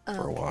Bragg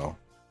for a while.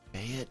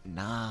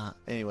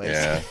 Anyways.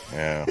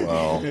 Yeah.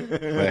 Well.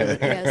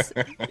 Yes.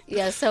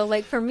 Yeah. So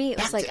like for me, it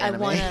was like I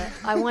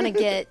wanna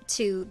get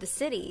to the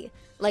city,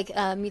 like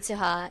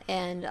Mitsuha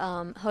and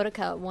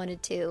Hodoka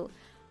wanted to,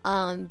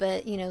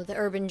 but the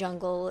urban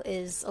jungle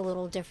is a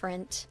little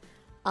different.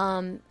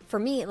 For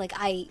me, like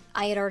I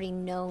had already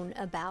known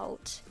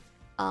about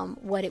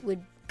what it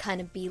would kind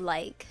of be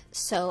like,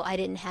 so I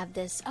didn't have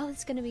this,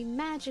 it's going to be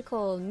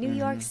magical, New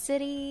York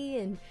City,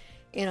 and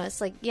it's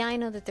like, yeah, I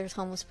know that there's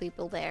homeless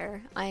people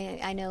there.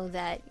 I know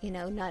that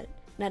not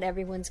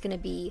everyone's going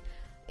to be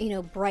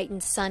bright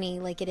and sunny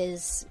like it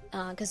is,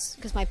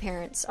 because my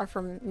parents are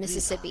from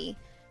Mississippi.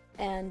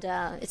 And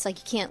it's like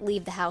you can't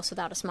leave the house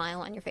without a smile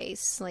on your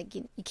face. Like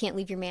you can't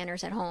leave your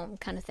manners at home,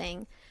 kind of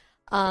thing.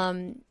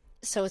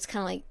 So it's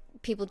kind of like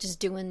people just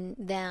doing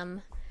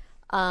them.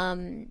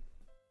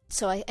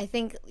 So I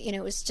think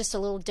it was just a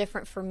little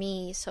different for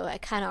me. So I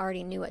kind of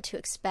already knew what to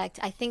expect.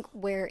 I think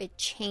where it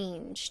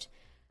changed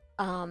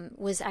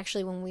was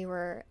actually when we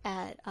were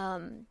at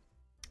when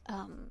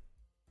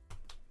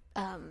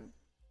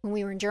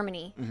we were in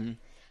Germany.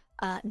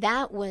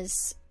 That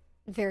was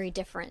very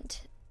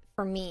different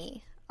for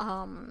me.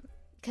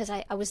 Because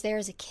I was there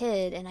as a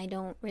kid and I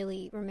don't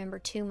really remember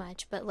too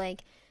much, but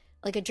like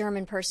a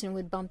German person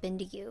would bump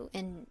into you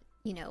and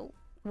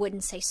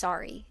wouldn't say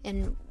sorry.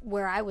 And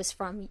where I was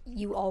from,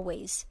 you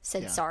always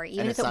said sorry,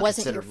 even And if it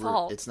wasn't your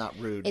fault. It's not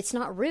rude. It's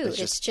not rude.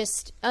 It's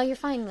just, oh, you're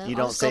fine. You I'll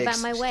don't just say, go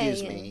about my way.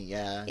 excuse me.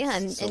 Yeah. Yeah,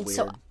 and so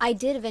so I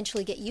did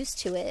eventually get used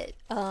to it.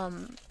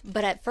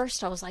 But at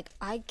first I was like,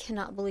 I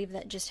cannot believe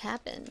that just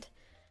happened.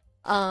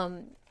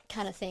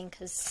 Kind of thing,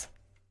 because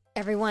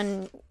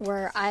everyone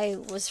where I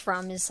was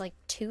from is like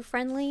too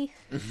friendly.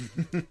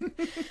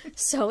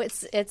 So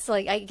it's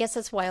like, I guess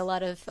that's why a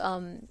lot of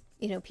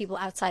people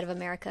outside of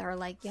America are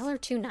like, y'all are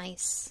too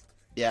nice.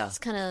 Yeah. It's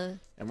kind of,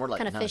 and we're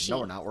like, fishy.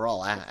 no, we're not. We're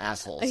all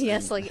assholes.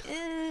 Yes, and, like,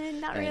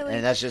 not really.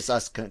 And that's just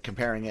us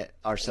comparing it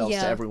ourselves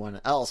to everyone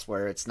else,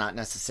 where it's not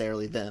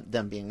necessarily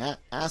them being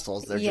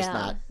assholes. They're just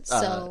not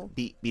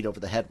beat over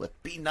the head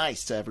with be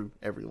nice to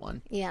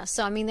everyone. Yeah.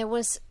 So I mean, there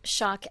was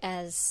shock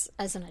as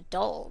an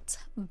adult,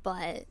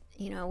 but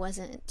it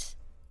wasn't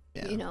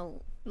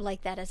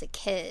like that as a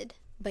kid.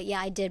 But yeah,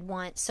 I did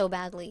want so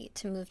badly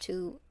to move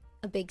to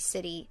a big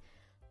city.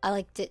 I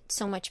liked it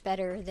so much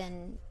better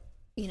than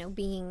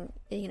being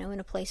in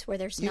a place where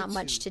there's not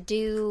much to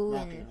do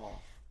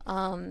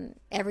and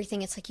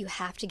everything. It's like you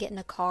have to get in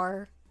a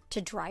car to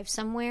drive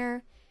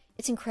somewhere.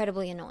 It's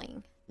incredibly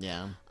annoying.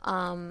 Yeah.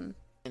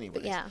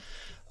 Anyways. Yeah.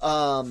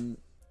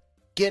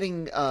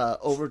 Getting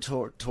over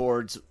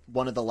towards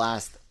one of the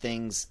last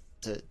things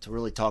to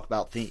really talk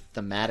about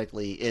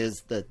thematically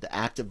is the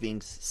act of being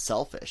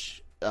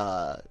selfish,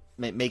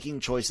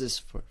 making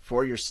choices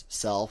for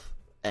yourself.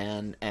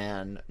 And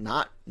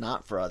not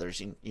for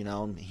others.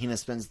 Hina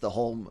spends the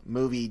whole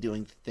movie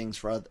doing things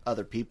for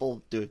other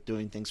people,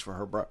 doing things for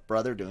her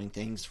brother, doing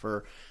things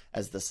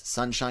as the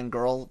sunshine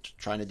girl,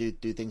 trying to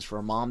do things for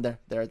her mom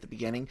there at the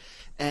beginning.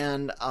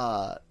 And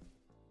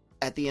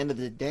at the end of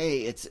the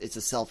day, it's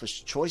a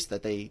selfish choice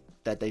that they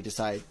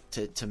decide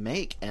to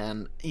make.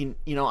 And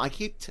I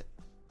keep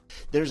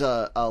there's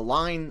a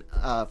line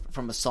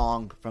from a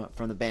song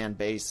from the band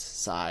Bass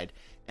side.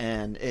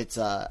 And it's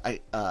I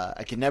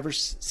can never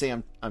say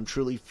I'm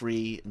truly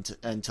free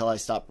until I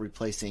stop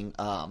replacing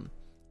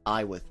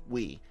I with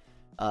we.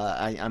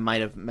 I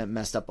might have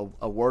messed up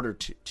a word or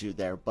two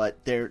there,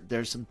 but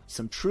there's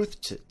some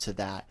truth to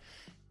that.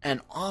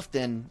 And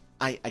often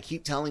I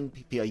keep telling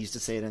people, I used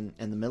to say it in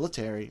the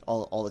military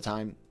all the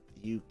time,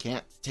 you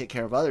can't take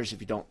care of others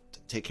if you don't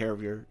take care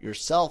of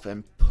yourself.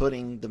 And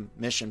putting the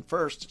mission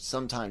first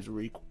sometimes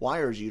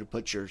requires you to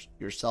put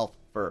yourself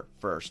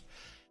first.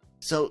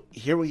 So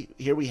here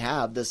we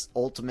have this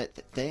ultimate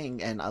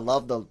thing, and I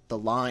love the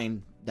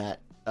line that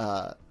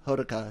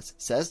Hodaka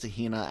says to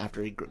Hina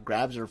after he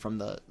grabs her from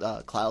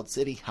the Cloud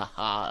City,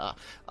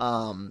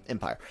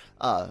 Empire.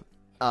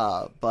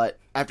 But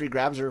after he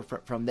grabs her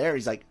from there,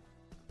 he's like,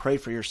 "Pray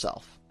for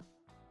yourself."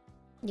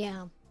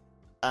 Yeah,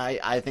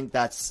 I think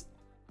that's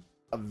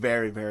a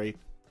very, very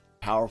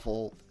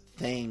powerful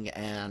thing,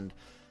 and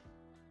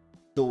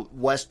the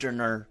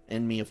Westerner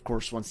in me, of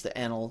course, wants to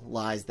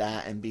analyze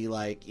that and be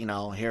like,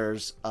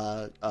 here's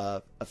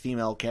a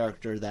female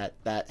character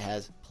that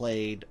has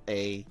played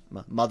a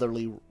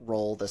motherly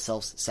role, the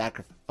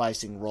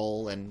self-sacrificing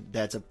role, and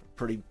that's a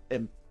pretty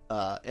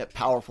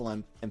powerful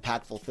and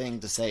impactful thing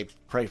to say.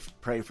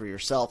 Pray for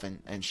yourself,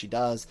 and she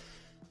does.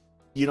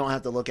 You don't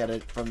have to look at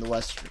it from the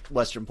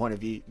Western point of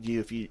view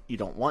if you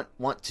don't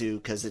want to,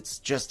 because it's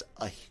just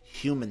a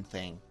human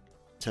thing.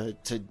 To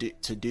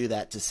do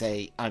that, to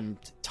say I'm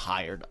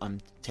tired, I'm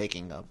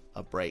taking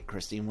a break,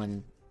 Christine.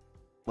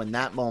 When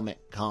that moment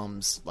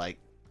comes, like,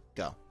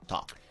 go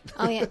talk.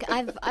 Oh yeah,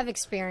 I've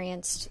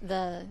experienced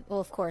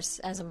of course,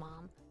 as a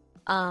mom,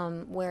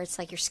 where it's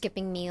like you're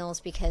skipping meals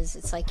because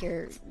it's like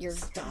you're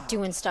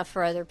doing stuff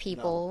for other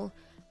people,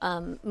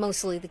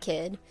 mostly the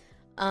kid,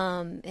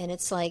 and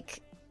it's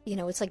like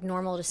it's like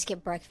normal to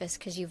skip breakfast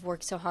because you've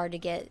worked so hard to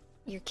get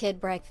your kid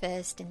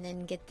breakfast and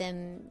then get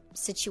them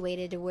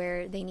situated to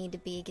where they need to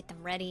be, get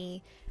them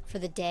ready for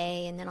the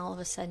day, and then all of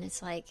a sudden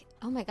it's like,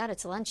 oh my god,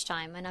 it's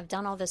lunchtime and I've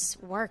done all this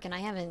work and I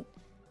haven't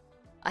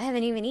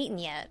even eaten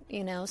yet,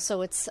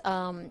 so it's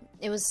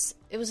it was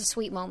a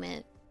sweet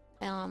moment.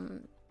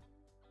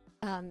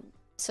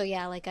 So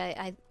yeah, like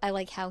I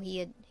like how he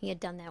had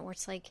done that, where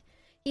it's like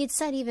he had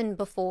said even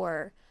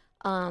before,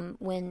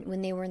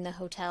 when they were in the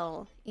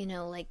hotel,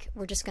 like,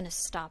 we're just gonna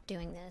stop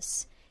doing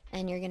this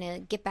and you're gonna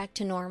get back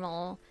to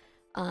normal,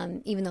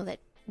 even though that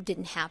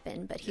didn't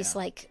happen. But he's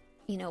like,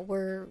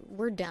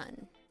 we're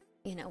done,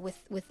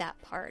 with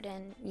that part,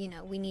 and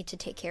we need to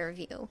take care of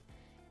you.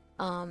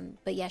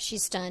 But yeah,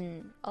 she's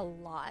done a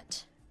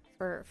lot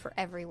for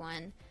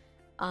everyone.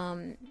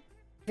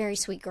 Very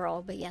sweet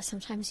girl, but yeah,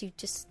 sometimes you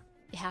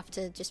have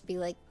to just be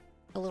like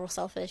a little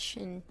selfish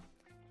and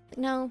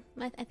no,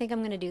 I think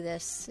I'm gonna do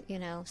this,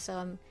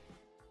 So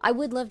I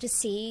would love to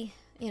see,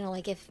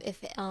 like if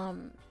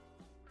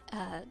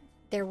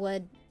there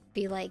would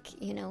be like,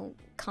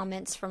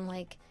 comments from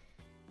like,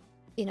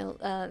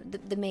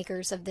 the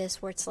makers of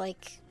this, where it's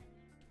like,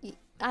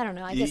 I don't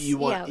know. I guess you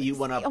want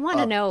I want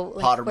to know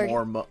like,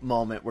 Pottermore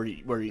moment where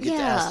you get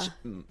to ask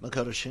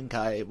Makoto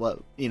Shinkai what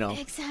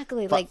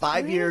exactly like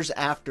 5 years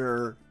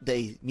after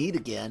they meet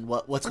again.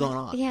 What's going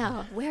on?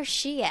 Yeah, where's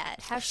she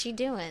at? How's she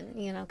doing?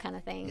 Kind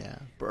of thing. Yeah,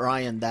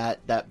 Brian,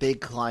 that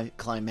big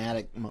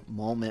climatic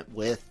moment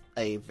with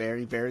a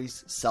very very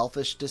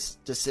selfish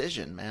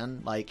decision,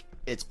 man. Like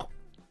it's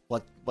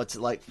what's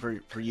it like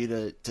for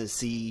you to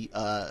see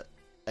a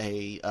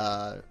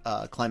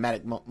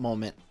climatic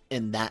moment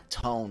in that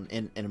tone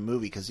in a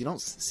movie, because you don't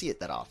see it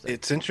that often.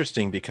 It's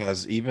interesting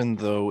because even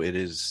though it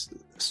is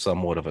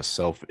somewhat of a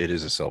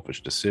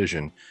selfish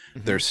decision,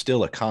 there's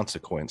still a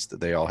consequence that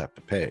they all have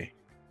to pay.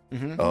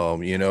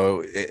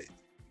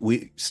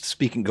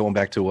 Going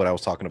back to what I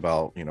was talking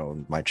about,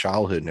 my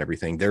childhood and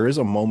everything, there is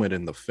a moment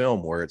in the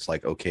film where it's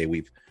like, okay,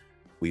 we've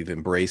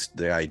embraced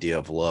the idea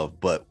of love,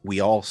 but we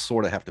all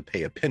sort of have to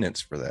pay a penance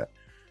for that.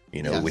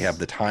 Yes. We have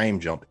the time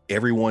jump.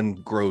 Everyone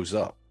grows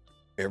up.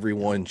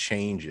 Everyone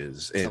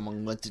changes.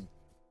 Someone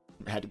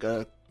had to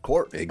go to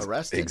court,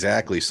 arrested.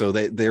 Exactly. So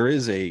there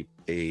is a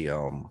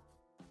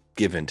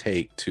give and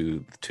take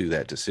to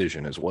that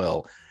decision as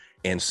well,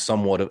 and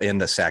somewhat of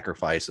the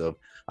sacrifice of,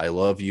 I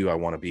love you, I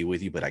want to be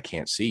with you, but I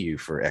can't see you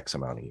for X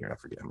amount of years. I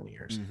forget how many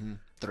years.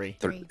 Three.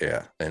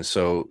 Yeah, and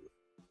so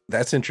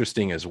that's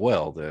interesting as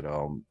well. That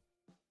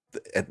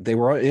they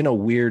were in a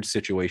weird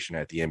situation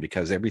at the end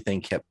because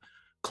everything kept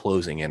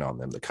closing in on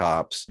them. The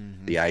cops,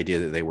 the idea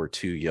that they were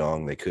too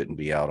young, they couldn't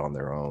be out on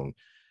their own,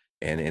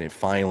 and it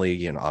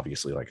finally,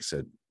 obviously, like I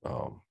said,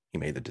 he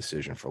made the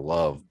decision for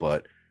love,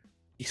 but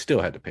he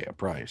still had to pay a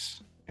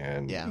price.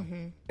 And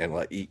and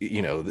like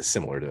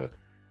similar to,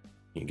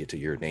 you get to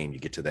your name, you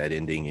get to that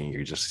ending, and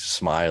you're just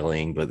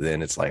smiling, but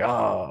then it's like,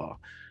 I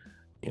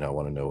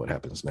want to know what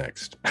happens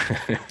next.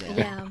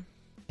 Yeah.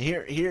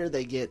 Here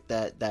they get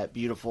that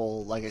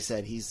beautiful, like I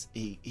said, he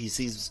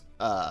sees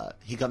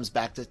he comes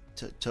back to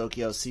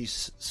Tokyo,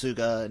 sees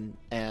Suga,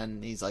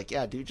 and he's like,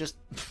 yeah, dude, just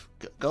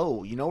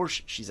go. You know where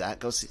she's at.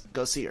 Go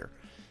see her.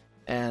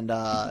 And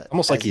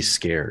almost like he's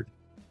scared.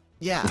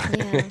 Yeah.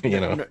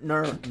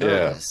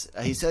 Nervous.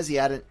 He says he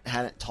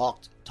hadn't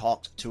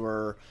talked to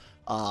her.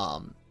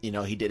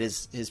 He did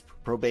his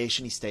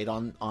probation. He stayed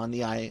on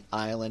the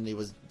island. He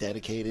was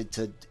dedicated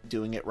to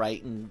doing it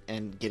right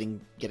and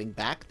getting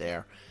back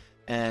there.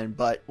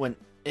 But when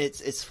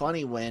it's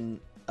funny when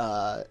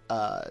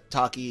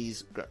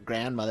Taki's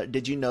grandmother,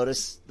 did you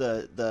notice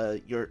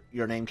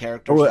your name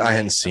character? Well, I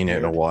hadn't seen it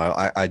in a while.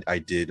 I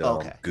did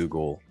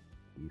Google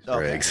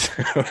Easter eggs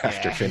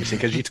after finishing,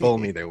 because you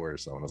told me there were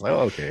some. I was like,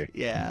 okay.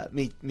 Yeah,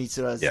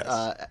 Mitsuda's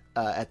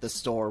at the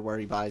store where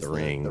he buys the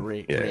ring,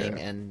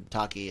 and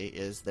Taki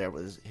is there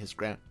with his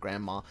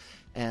grandma,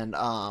 and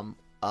I'm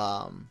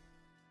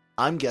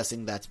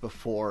guessing that's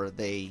before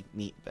they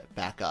meet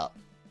back up.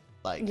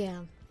 Like,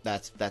 yeah.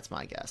 That's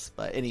my guess.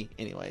 But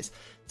anyways,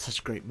 such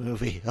a great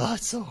movie. Oh,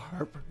 it's so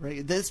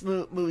heartbreaking. This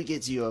movie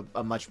gets you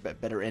a much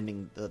better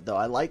ending, though.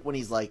 I like when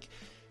he's like,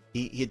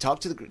 he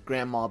talked to the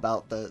grandma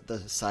about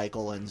the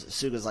cycle, and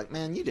Suga's like,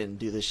 man, you didn't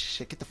do this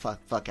shit. Get the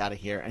fuck out of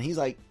here. And he's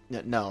like,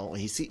 no.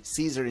 He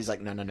sees her. He's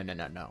like,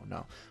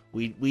 no.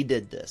 We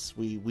did this.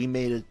 We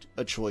made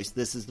a choice.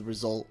 This is the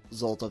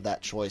result of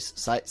that choice.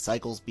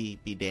 Cycles be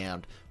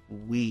damned.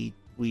 We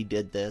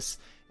did this.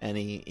 And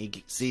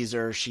he sees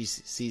her. She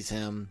sees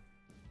him.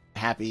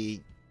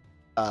 Happy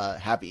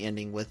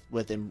ending with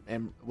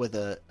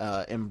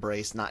a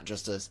embrace, not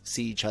just to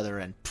see each other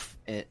and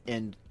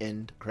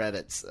end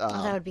credits.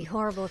 That would be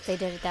horrible if they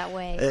did it that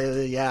way.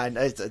 And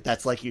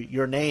that's like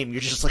your name.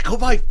 You're just like, oh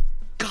my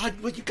god,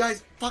 would you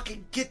guys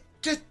fucking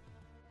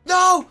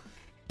no,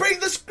 bring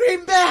the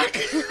scream back.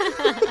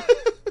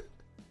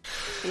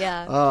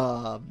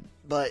 Yeah.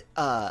 But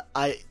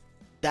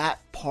that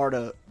part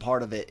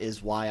of it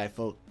is why I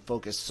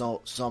focus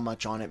so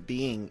much on it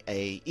being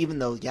even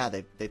though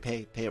they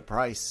pay a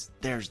price,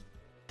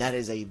 that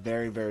is a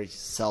very very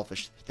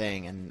selfish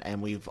thing,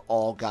 and we've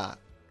all got,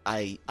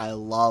 I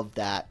love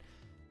that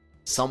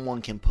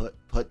someone can put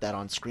that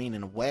on screen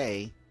in a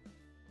way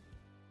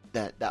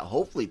that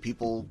hopefully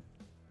people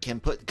can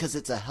put, because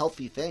it's a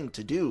healthy thing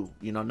to do,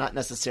 not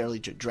necessarily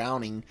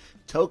drowning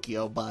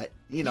Tokyo, but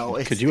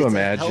could you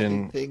imagine a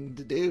healthy thing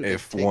to do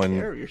if to take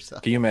care of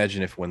yourself. Can you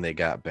imagine if when they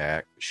got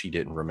back she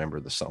didn't remember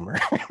the summer?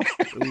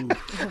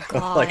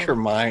 Oh, like her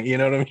mind, you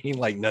know what I mean?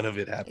 Like none of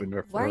it happened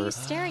for Why her. are you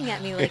staring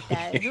at me like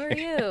that? Who are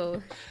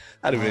you?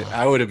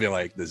 I would have been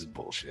like, this is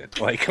bullshit.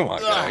 Like, come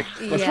on, guy.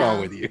 What's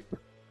wrong with you?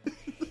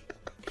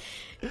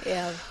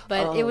 Yeah,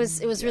 but it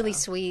was really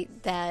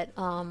sweet that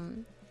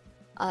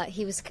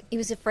he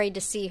was afraid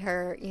to see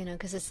her,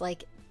 because it's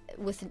like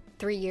with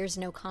 3 years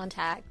no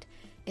contact,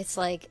 it's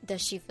like,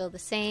 does she feel the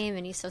same?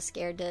 And he's so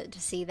scared to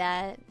see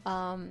that.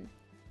 And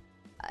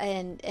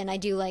I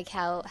do like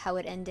how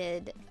it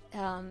ended.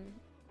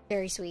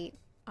 Very sweet,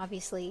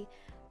 obviously.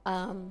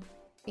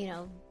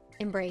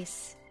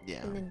 Embrace.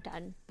 Yeah. And then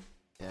done.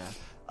 Yeah.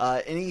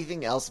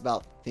 Anything else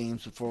about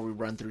themes before we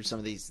run through some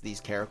of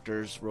these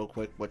characters real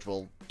quick, which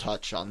we'll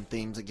touch on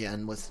themes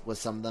again with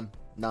some of them?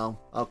 No.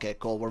 Okay,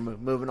 cool. We're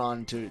moving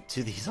on to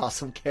these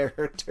awesome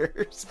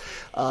characters.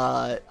 We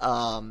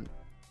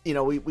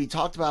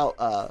talked about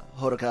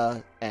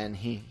Hodoka and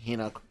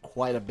Hina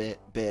quite a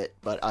bit,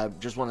 but I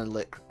just wanted to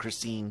let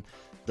Christine,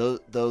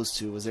 those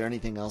two. Was there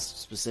anything else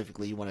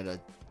specifically you wanted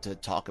to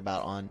talk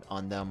about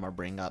on them or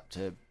bring up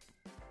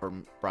for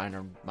Brian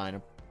or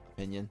mine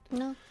opinion?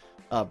 No.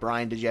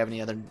 Brian, did you have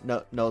any other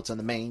notes on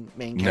the main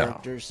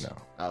characters?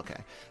 No. Okay.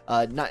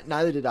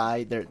 Neither did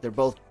I. They're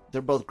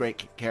both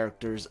great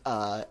characters.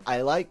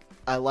 I like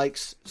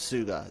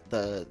Suga,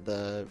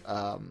 the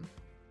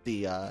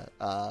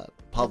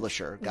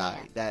publisher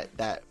guy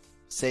that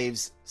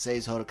saves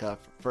Hodoka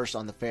first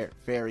on the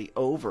ferry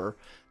over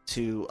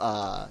to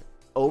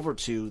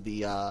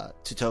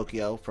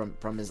Tokyo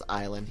from his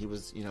island. He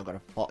was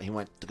gonna fall. He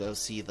went to go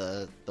see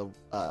the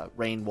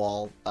rain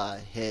wall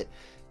hit,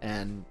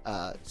 and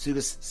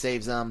Suga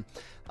saves him.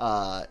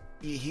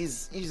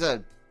 He's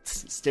a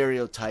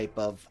stereotype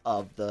of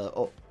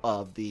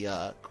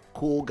the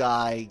cool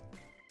guy,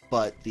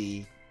 but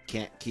the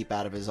can't keep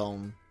out of his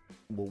own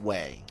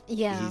way.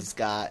 Yeah, he's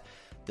got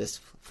this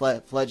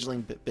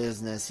fledgling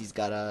business. He's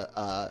got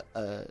a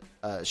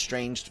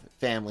estranged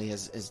family.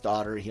 His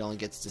daughter, he only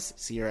gets to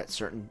see her at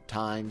certain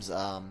times,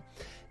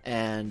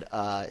 and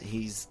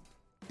he's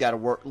got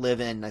to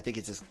live in. I think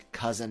it's his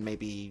cousin,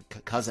 maybe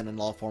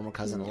cousin-in-law, former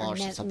cousin-in-law, or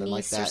something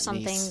like that. Or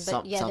something, niece,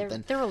 but yeah,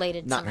 something. They're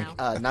related somehow.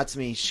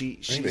 Natsumi,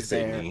 she's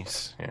there.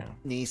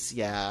 Niece,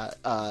 yeah.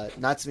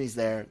 Natsumi's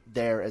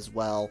there as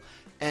well,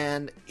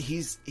 and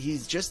he's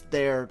just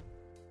there.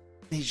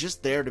 He's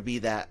just there to be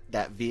that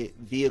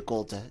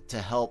vehicle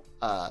to help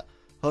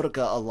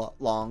Hodoka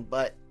along,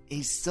 but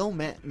he still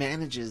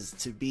manages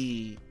to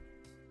be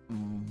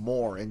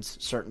more in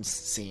certain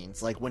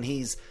scenes, like when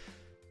he's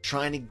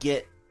trying to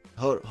get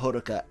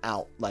Hodoka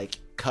out, like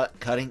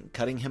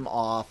cutting him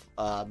off.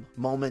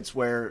 Moments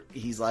where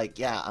he's like,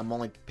 yeah, I'm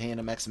only paying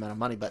him X amount of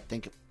money, but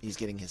think he's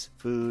getting his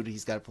food,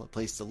 he's got a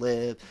place to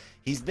live.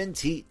 He's been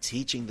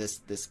teaching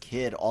this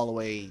kid all the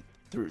way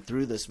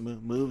through this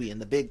movie, and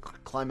the big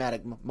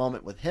climatic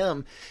moment with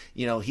him,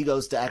 he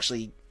goes to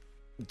actually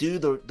do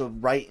the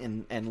right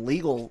and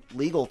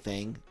legal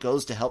thing,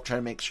 goes to help try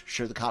to make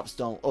sure the cops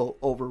don't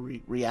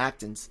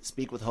overreact and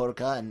speak with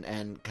Hodoka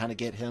and kind of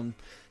get him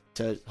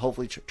to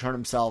hopefully turn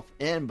himself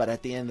in. But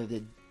at the end of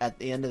the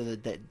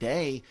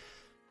day,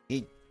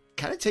 he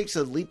kind of takes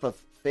a leap of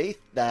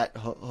faith that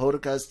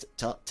Hodoka's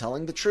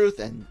telling the truth,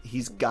 and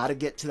he's got to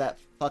get to that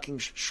fucking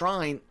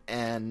shrine.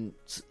 And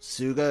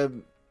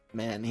Suga,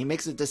 man, he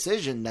makes a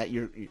decision that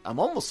I'm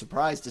almost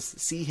surprised to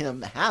see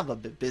him have a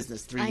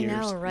business 3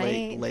 years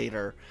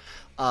later.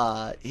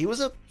 He was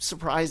a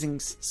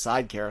surprising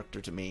side character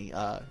to me.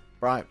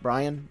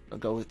 Brian, I'll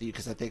go with you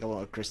because I think I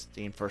went with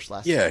Christine first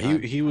last time. Yeah,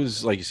 he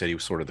was, like you said, he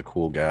was sort of the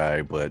cool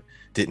guy, but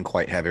didn't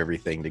quite have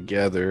everything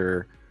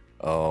together.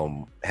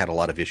 Had a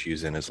lot of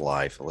issues in his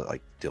life,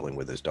 like dealing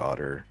with his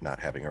daughter, not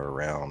having her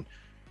around,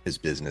 his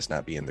business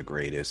not being the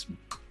greatest.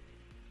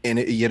 And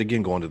yet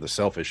again, going to the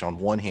selfish, on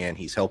one hand,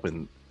 he's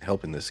helping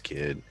this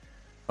kid.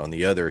 On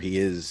the other, he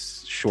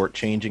is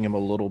shortchanging him a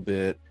little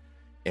bit.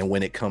 And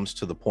when it comes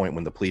to the point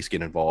when the police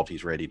get involved,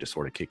 he's ready to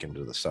sort of kick him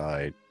to the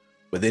side.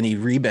 But then he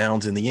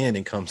rebounds in the end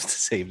and comes to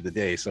save the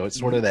day. So it's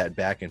sort of that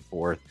back and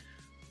forth.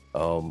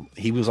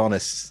 He was on a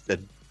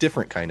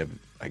different kind of,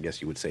 I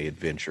guess you would say,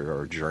 adventure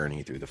or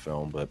journey through the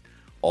film. But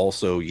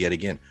also, yet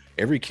again,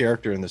 every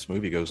character in this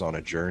movie goes on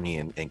a journey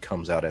and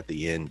comes out at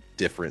the end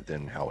different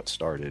than how it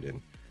started.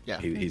 And yeah,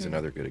 he's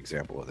another good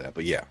example of that.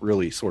 But yeah,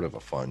 really sort of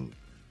a fun,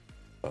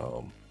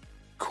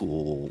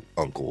 cool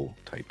uncle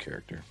type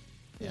character.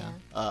 Yeah.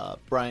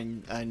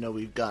 Brian, I know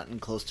we've gotten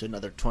close to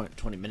another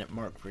 20-minute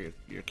mark for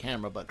your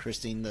camera, but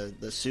Christine, the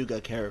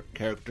Suga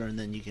character, and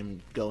then you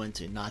can go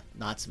into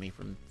Natsumi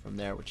from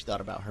there, what you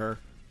thought about her.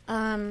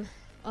 Well,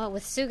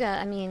 with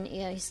Suga, I mean,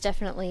 yeah, he's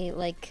definitely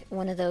like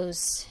one of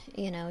those,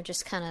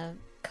 just kind of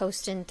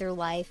coasting through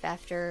life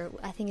after,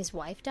 I think his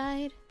wife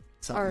died.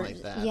 Something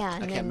like that. Yeah. I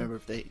can't remember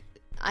if they...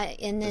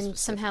 and then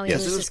somehow he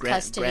loses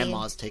custody.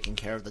 Grandma's taking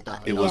care of the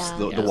dog. It was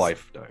the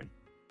wife died.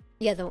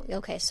 Yeah.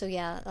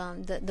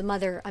 The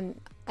mother.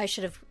 I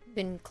should have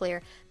been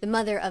clear. The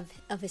mother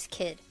of his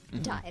kid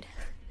died.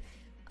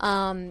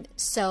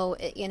 So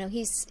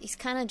he's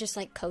kind of just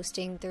like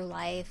coasting through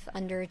life,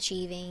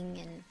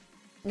 underachieving and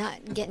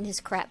not getting his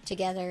crap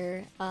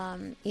together.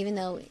 Even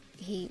though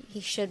he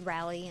should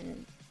rally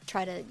and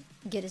try to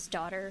get his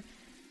daughter.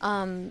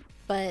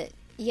 But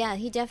yeah,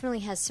 he definitely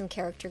has some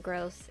character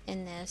growth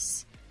in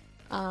this.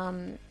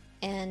 And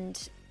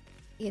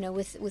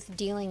with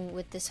dealing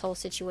with this whole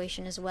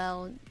situation as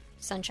well,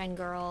 Sunshine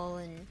Girl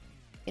and,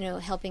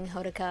 helping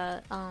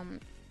Hodoka,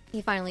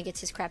 he finally gets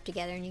his crap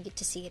together and you get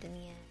to see it in the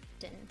end.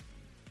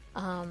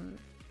 And,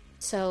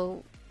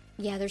 so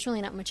yeah, there's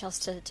really not much else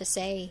to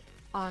say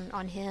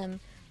on him.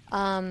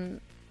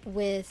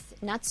 With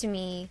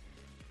Natsumi,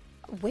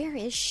 where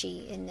is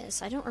she in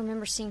this? I don't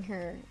remember seeing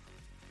her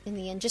in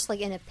the end, just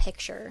like in a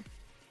picture.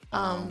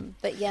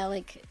 But yeah,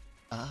 like,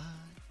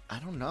 I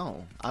don't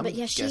know. I'm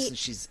guessing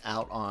she's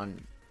out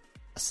on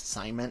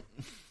assignment.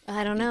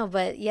 I don't know,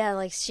 but yeah,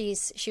 like she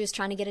was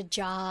trying to get a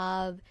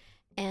job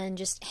and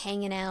just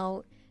hanging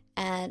out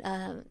at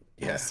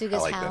Suga's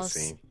I like house. that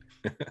scene.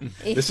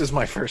 This is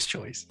my first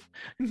choice.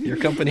 Your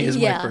company is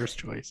my first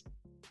choice.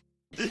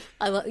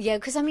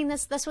 Because I mean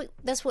that's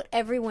what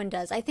everyone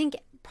does. I think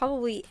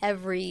probably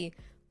every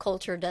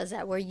culture does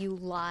that, where you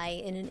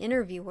lie in an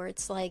interview, where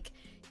it's like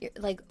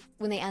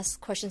when they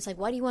ask questions like,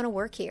 why do you want to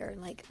work here?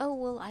 Like, oh,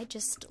 well, I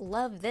just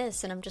love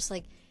this. And I'm just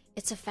like,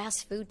 it's a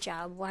fast food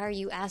job. Why are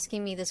you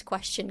asking me this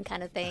question,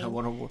 kind of thing? I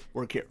want to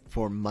work here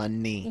for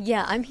money.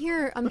 Yeah, I'm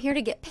here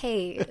to get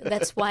paid.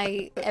 That's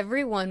why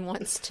everyone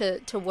wants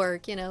to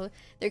work,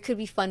 There could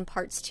be fun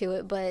parts to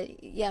it,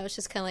 but yeah, it's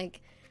just kind of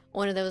like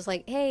one of those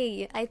like,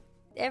 hey,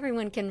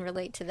 everyone can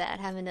relate to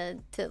that, having to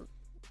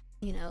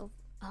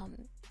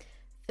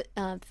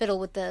fiddle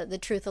with the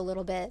truth a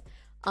little bit.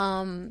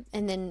 And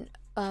then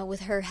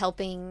with her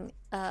helping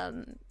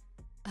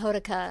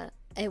Hodoka,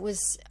 it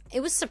was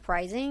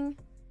surprising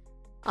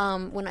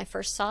when I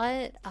first saw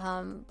it,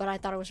 but I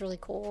thought it was really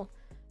cool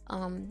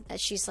that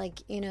she's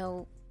like,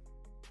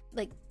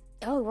 like,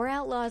 oh, we're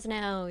outlaws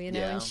now,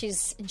 Yeah. and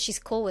she's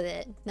cool with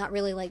it. Not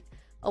really like,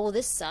 oh, well,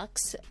 this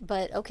sucks,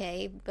 but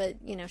okay, but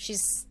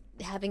she's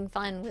having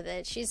fun with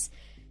it. She's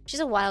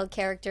a wild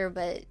character,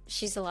 but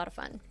she's a lot of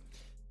fun.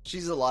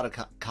 She's a lot of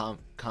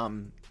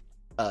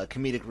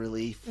comedic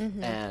relief,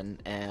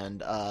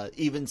 and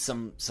even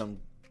some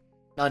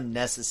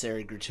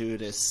unnecessary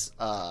gratuitous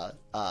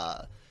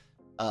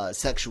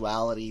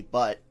sexuality,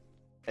 but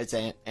it's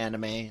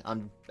anime.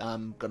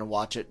 I'm gonna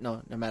watch it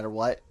no matter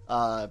what.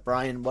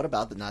 Brian, what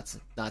about the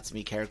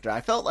Natsume character?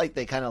 I felt like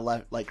they kind of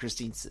left, like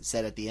Christine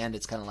said at the end.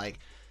 It's kind of like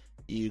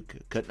you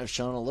couldn't have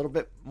shown a little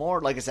bit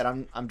more. Like I said,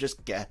 I'm just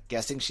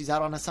guessing she's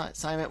out on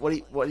assignment. What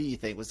do you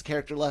think? Was the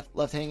character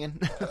left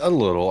hanging? A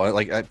little.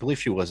 I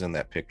believe she was in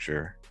that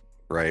picture,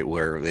 right,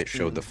 where they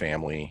showed the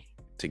family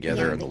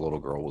together, and the little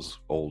girl was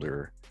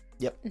older.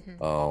 Yep.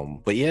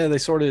 But yeah,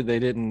 they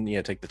didn't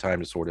take the time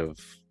to sort of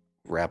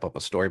wrap up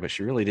a story, but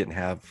she really didn't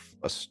have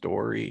a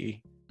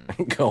story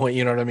going,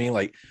 you know what I mean?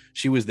 Like,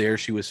 she was there,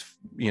 she was,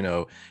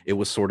 it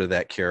was sort of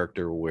that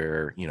character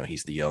where,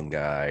 he's the young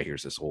guy,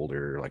 here's this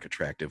older, like,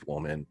 attractive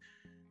woman.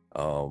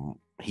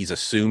 He's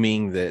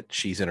assuming that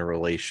she's in a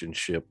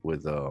relationship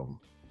with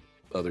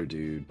other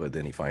dude, but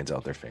then he finds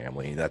out their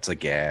family. That's a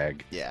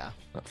gag. Yeah.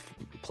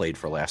 Played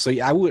for laughs. So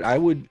yeah,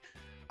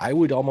 I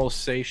would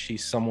almost say she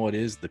somewhat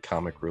is the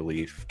comic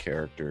relief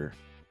character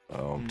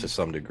to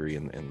some degree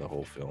in the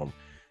whole film.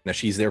 Now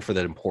she's there for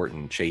that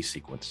important chase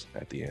sequence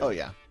at the end. Oh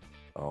yeah.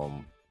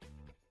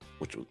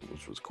 Which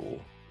was cool,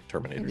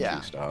 Terminator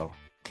 2 style.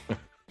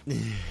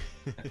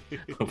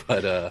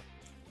 But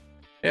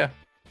yeah,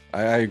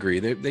 I agree.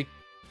 They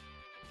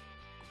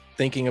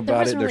thinking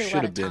about it, really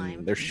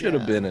there should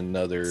have been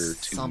another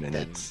 2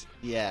 minutes.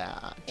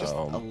 Yeah, just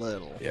a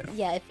little.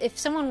 Yeah, if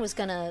someone was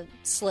gonna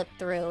slip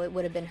through, it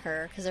would have been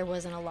her, because there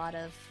wasn't a lot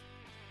of,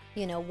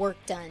 work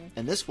done.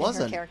 And this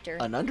wasn't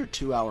an under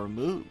 2 hour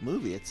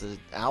movie. It's an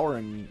hour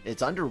and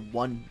it's under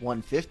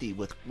 150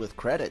 with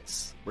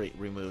credits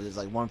removed. It's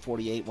like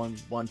 148,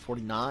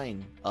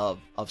 149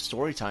 of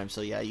story time. So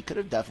yeah, you could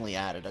have definitely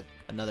added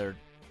another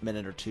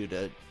minute or two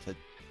to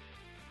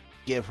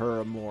give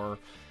her a more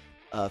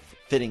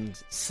fitting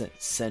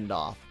send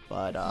off.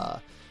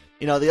 But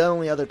the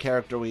only other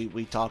character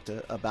we talked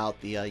about,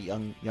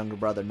 the younger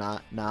brother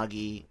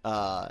Nagi,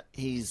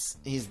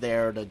 he's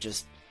there to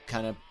just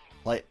kind of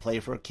play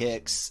for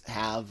kicks,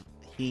 have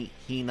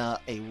Hina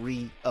a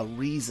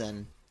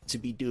reason to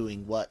be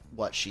doing what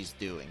she's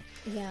doing.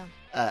 Yeah.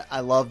 I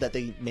love that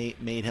they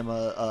made him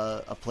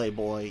a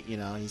playboy.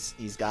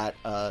 He's got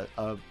a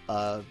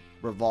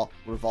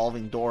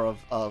revolving door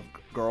of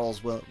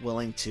girls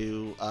willing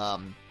to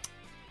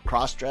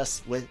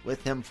cross-dress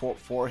with him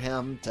for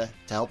him to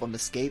help him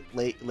escape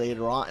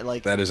later on.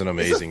 Like, that is an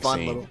amazing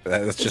scene.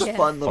 That's just a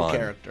fun little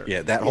character.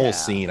 Yeah, that whole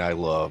scene I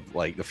love.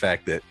 Like the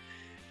fact that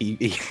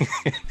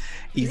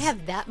you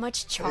have that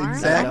much charm.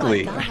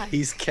 Exactly. Oh my God.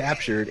 He's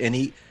captured,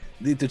 and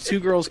the two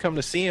girls come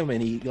to see him,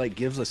 and he like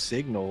gives a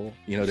signal,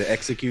 to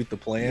execute the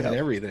plan and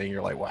everything.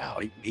 You're like,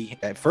 wow. He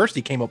at first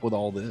he came up with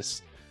all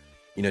this,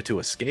 to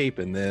escape,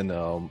 and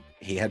then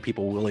he had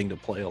people willing to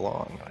play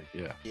along. Like,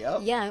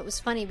 yeah, it was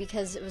funny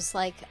because it was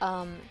like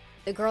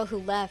the girl who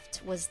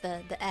left was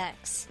the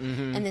ex,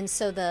 and then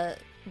so the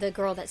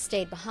girl that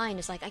stayed behind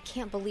is like, I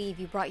can't believe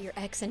you brought your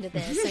ex into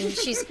this,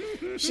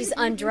 and she's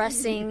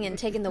undressing and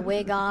taking the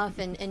wig off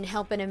and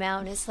helping him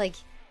out, and it's like,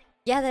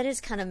 yeah, that is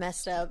kind of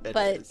messed up.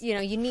 But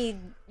you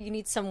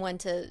need someone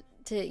to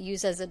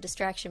use as a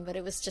distraction, but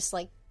it was just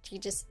like she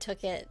just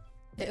took it.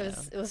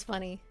 It was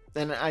funny.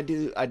 And I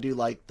do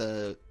like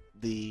the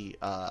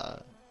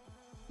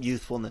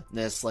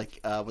youthfulness, like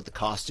with the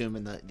costume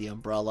and the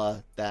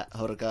umbrella that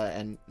Hodoka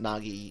and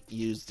Nagi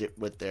used it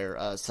with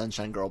their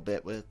Sunshine Girl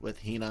bit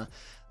with Hina.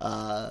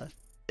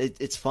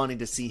 it's funny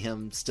to see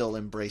him still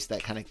embrace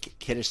that kind of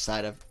kiddish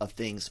side of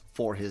things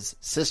for his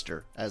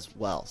sister as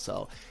well.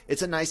 So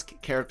it's a nice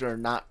character,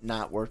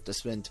 not worth to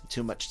spend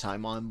too much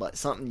time on, but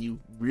something you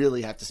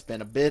really have to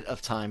spend a bit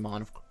of time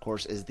on, of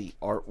course, is the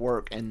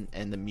artwork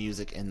and the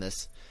music in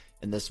this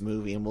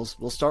movie. And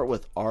we'll start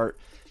with art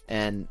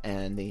and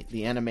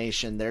the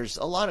animation. There's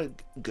a lot of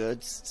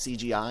good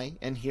CGI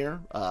in here.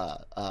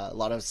 A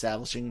lot of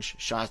establishing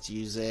shots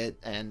use it,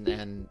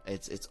 and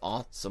it's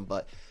awesome.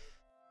 But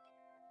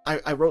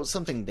I wrote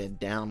something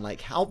down,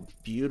 like, how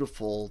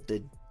beautiful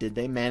did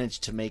they manage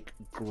to make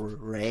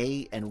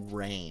gray and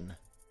rain?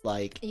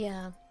 Like,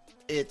 Yeah.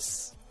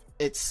 it's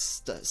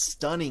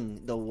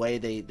stunning the way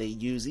they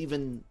use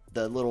even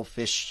the little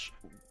fish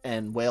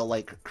and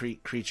whale-like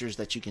creatures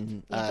that you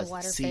can The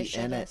water see fish,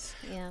 I in it. guess.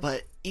 Yeah.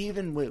 But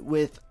even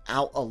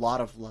without a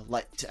lot of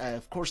light,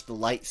 of course, the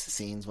light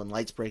scenes when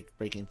lights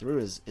breaking through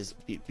is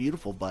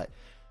beautiful. But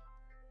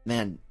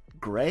man,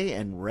 gray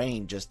and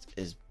rain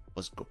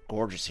was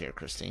gorgeous here,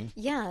 Christine.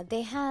 Yeah,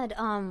 they had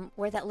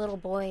where that little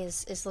boy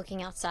is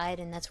looking outside,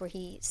 and that's where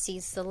he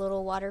sees the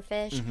little water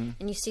fish,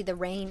 and you see the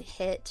rain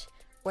hit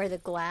where the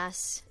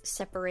glass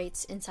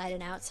separates inside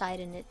and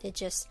outside, and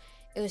it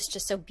was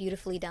just so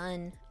beautifully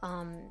done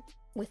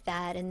with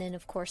that. And then,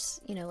 of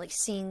course, like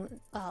seeing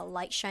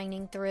light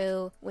shining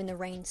through when the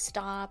rain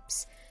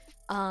stops.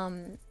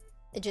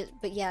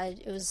 But yeah,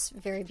 it was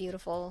very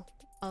beautiful.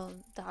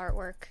 The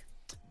artwork.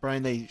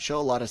 Brian, they show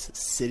a lot of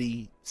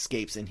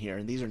cityscapes in here,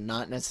 and these are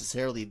not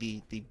necessarily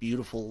the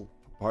beautiful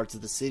parts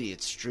of the city.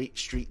 It's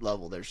street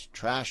level. There's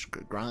trash,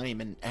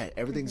 grime, and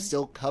everything's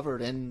still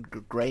covered in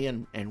gray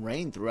and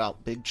rain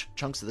throughout big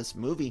chunks of this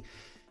movie.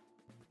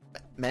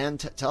 Man,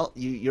 tell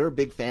you're a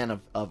big fan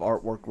of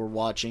artwork. We're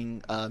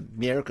watching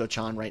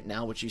Miyako-chan right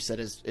now, which you said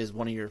is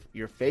one of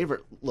your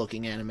favorite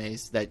looking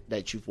animes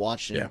that you've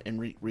watched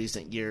in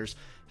recent years.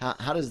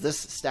 How does this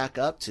stack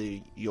up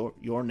to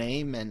your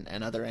name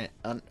and other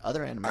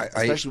anime,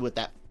 especially with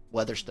that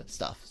weather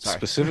stuff? Sorry.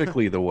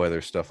 Specifically the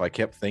weather stuff. I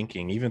kept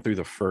thinking, even through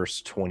the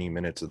first 20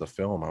 minutes of the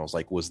film, I was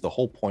like, was the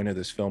whole point of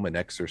this film an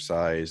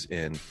exercise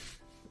in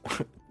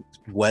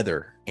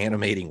weather,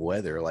 animating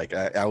weather? Like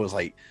I was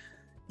like,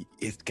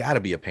 it's got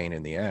to be a pain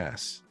in the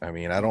ass. I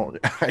mean, I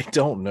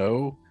don't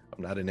know.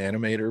 I'm not an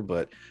animator,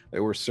 but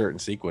there were certain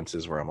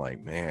sequences where I'm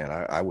like, man,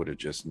 I would have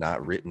just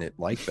not written it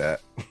like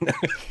that.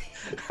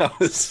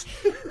 That's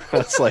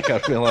like, I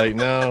feel like,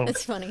 no.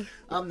 It's funny.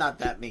 I'm not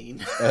that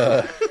mean.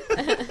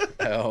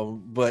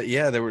 But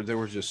yeah, there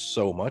was just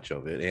so much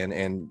of it.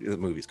 And the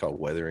movie's called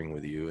Weathering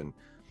with You, and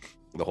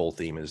the whole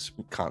theme is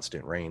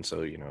constant rain,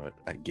 so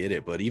I get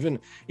it. But even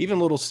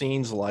little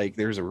scenes, like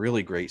there's a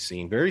really great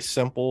scene, very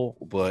simple,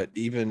 but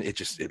even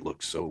it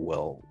looks so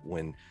well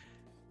when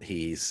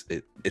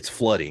it's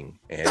flooding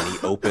and he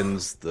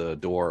opens the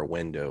door or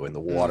window and the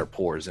water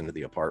pours into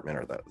the apartment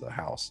or the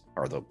house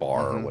or the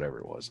bar or whatever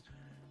it was.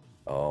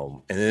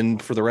 And then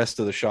for the rest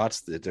of the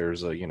shots, that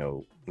there's a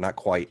not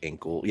quite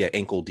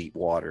ankle deep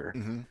water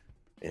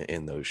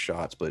in those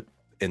shots,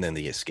 and then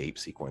the escape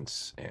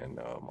sequence, and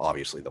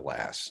obviously the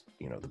last,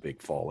 the big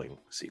falling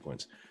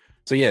sequence.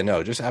 So yeah,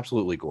 no, just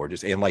absolutely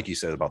gorgeous. And like you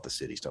said about the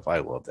city stuff, I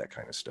love that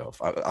kind of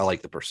stuff. I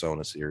like the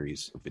Persona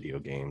series of video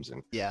games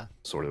and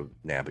sort of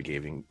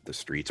navigating the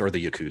streets, or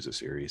the Yakuza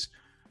series.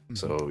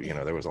 So,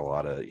 there was a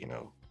lot of,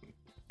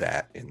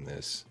 that in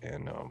this.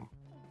 And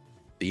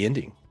the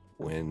ending,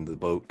 when the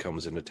boat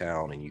comes into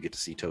town and you get to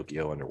see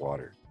Tokyo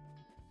underwater.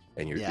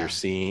 And you're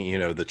seeing,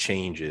 the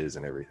changes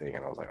and everything,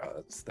 and I was like, oh,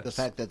 that's the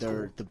fact that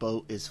cool. The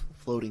boat is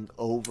floating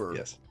over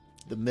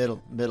the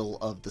middle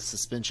of the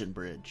suspension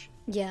bridge.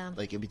 Yeah,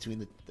 like in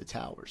between the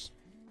towers.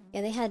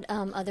 Yeah, they had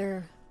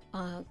other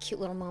cute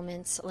little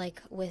moments, like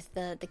with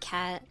the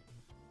cat.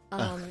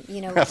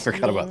 I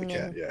forgot about the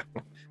cat.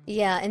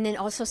 Yeah, and then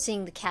also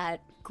seeing the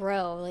cat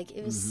grow. Like,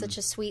 it was such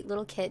a sweet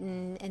little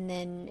kitten, and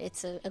then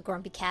it's a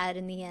grumpy cat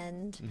in the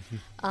end,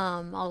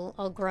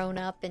 all grown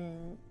up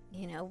and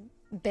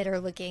bitter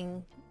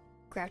looking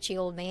grouchy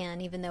old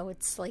man, even though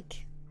it's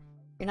like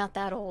you're not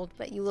that old,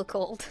 but you look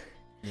old.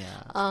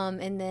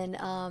 And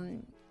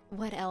then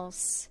what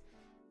else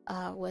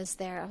was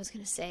there? I was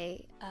gonna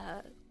say,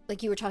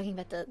 like you were talking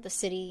about the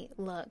city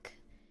look,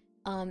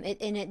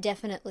 it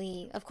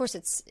definitely, of course,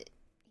 it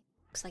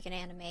looks like an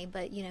anime,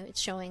 but it's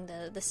showing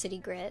the city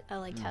grit. I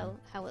liked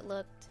how it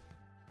looked,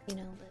 the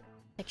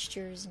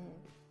textures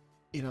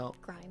and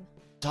grime.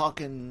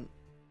 Talking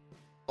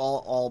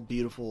all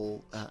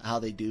beautiful, how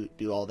they do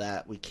all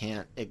that. We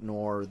can't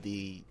ignore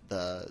the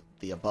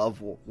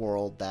above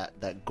world,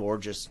 that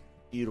gorgeous,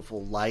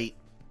 beautiful light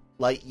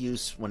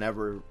use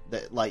whenever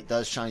that light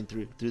does shine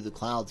through the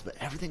clouds. But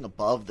everything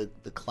above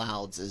the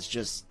clouds is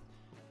just,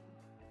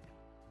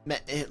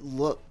 it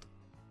looked,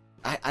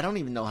 I don't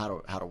even know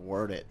how to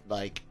word it.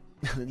 Like,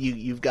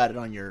 you've got it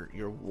on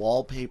your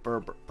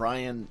wallpaper,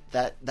 Brian.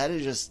 That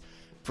is just,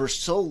 for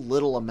so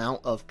little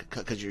amount of,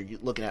 because you're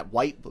looking at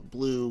white,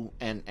 blue,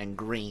 and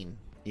green,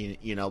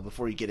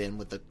 before you get in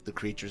with the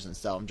creatures and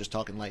stuff. I'm just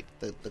talking like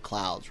the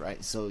clouds,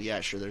 right? So yeah,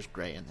 sure, there's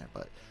gray in there,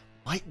 but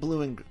white,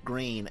 blue, and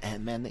green,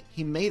 and man,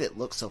 he made it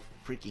look so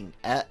freaking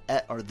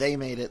or they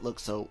made it look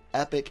so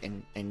epic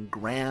and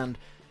grand.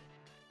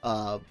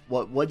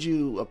 What'd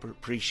you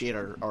appreciate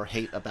or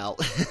hate about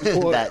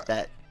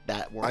that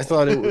world? I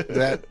thought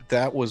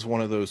that was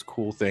one of those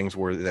cool things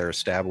where they're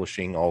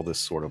establishing all this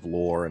sort of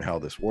lore and how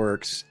this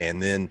works,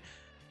 and then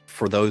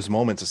for those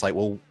moments, it's like,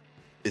 well,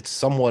 it's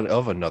somewhat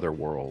of another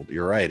world.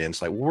 You're right, and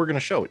it's like, well, we're going to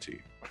show it to you.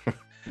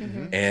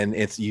 And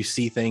you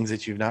see things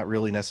that you've not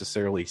really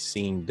necessarily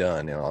seen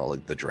done,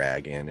 like the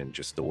dragon and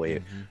just the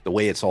way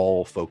it's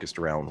all focused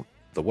around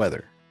the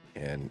weather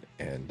and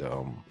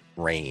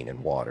rain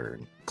and water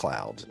and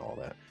clouds and all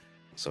that.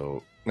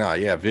 So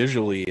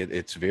visually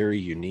it's very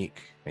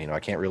unique. I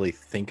can't really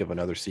think of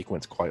another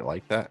sequence quite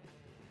like that.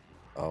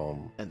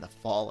 And the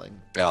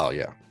falling. Oh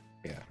yeah.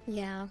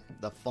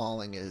 The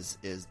falling is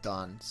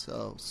done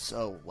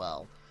so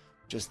well.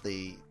 Just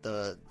they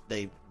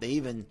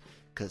even,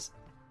 because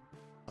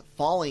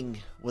falling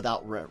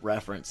without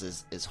reference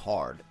is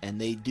hard, and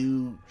they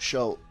do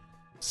show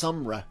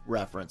some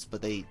reference,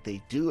 but they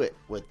do it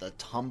with the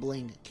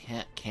tumbling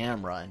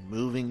camera and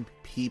moving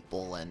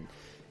people and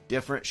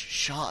different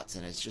shots,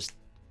 and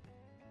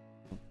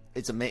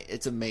it's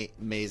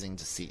amazing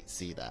to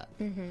see that.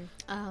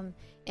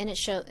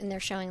 And they're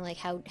showing like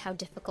how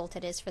difficult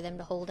it is for them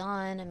to hold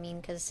on. I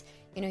mean, because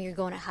you're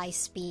going at high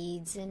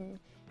speeds, and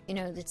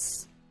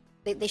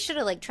they should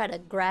have like tried to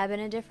grab in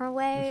a different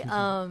way.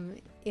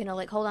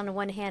 Like hold on to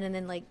one hand and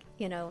then like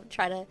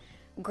try to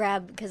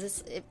grab,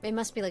 because it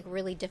must be like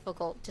really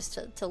difficult just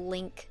to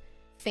link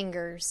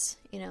fingers,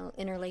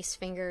 interlace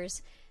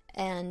fingers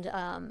and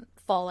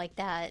fall like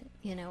that.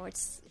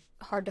 It's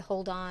hard to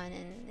hold on,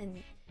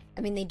 and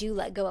I mean they do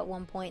let go at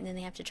one point, and then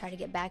they have to try to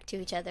get back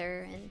to each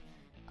other, and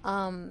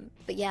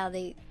but yeah,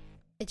 it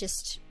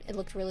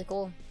looked really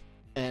cool.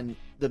 And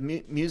the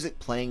music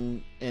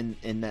playing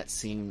in that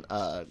scene,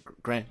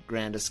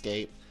 Grand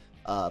Escape,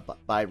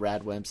 by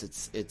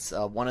Radwimps, it's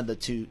one of the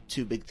two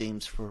big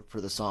themes for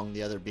the song.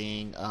 The other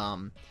being,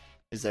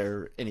 is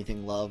there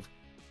anything love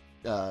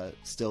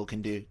still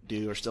can do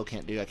or still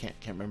can't do? I can't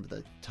remember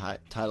the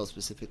title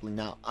specifically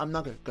now. I'm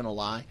not gonna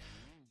lie.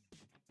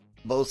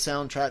 Both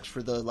soundtracks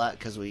for the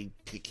because we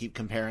keep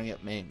comparing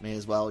it, may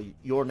as well.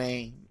 Your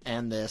Name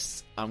and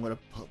this, I'm gonna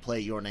play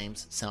Your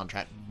Name's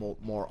soundtrack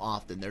more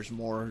often. There's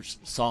more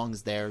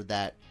songs there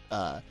that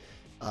I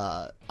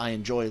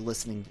enjoy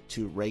listening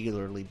to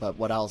regularly. But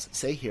what I'll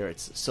say here,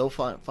 it's so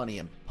funny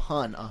and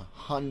pun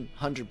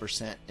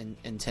 100%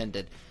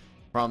 intended,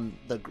 from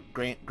the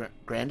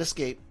Grand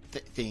Escape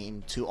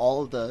theme to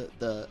all of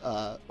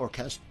the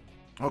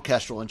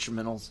orchestral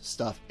instrumental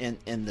stuff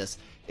in this.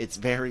 It's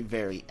very,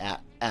 very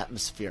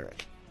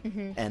atmospheric,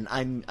 and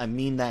I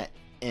mean that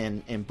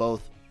in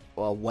both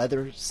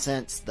weather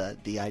sense,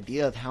 the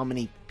idea of how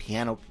many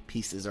piano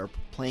pieces are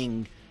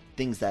playing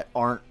things that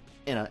aren't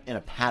in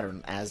a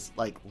pattern, as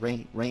like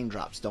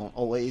raindrops don't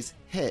always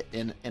hit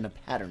in a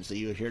pattern, so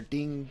you hear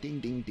ding ding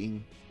ding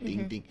ding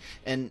ding ding,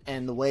 and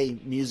the way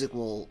music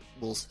will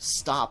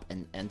stop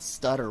and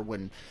stutter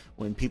when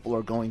people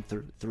are going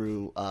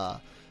through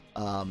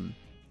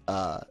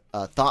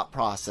thought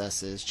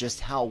processes,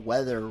 just how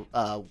weather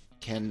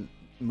can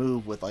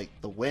move with like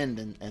the wind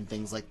and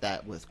things like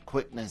that, with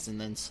quickness and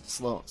then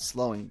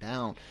slowing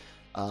down.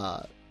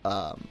 The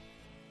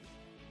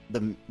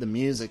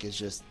music is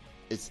just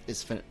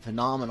it's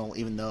phenomenal,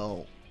 even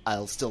though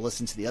I'll still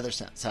listen to the other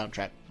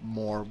soundtrack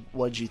more.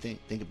 What did you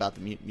think about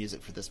the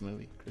music for this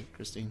movie,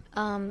 Christine?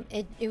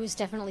 It was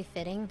definitely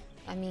fitting.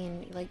 I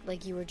mean,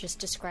 like you were just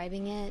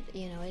describing it,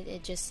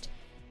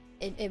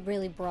 it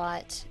really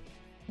brought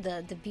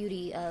the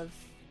beauty of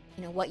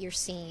what you're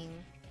seeing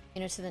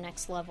to the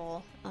next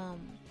level.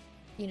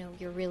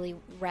 You're really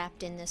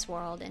wrapped in this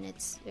world, and it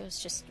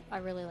was just, I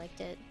really liked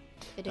it.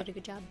 They did a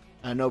good job.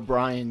 I know,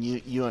 Brian,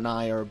 you and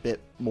I are a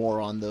bit more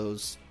on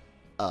those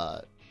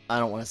I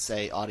don't want to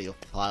say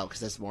audiophile, because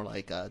that's more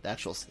like the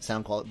actual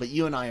sound quality, but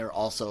you and I are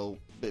also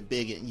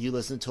big. You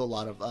listen to a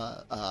lot of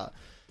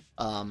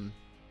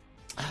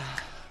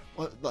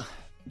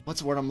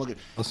what's the word I'm looking?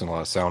 Listen to a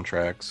lot of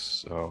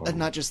soundtracks.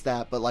 Not just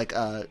that, but like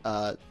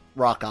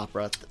rock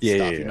opera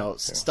stuff.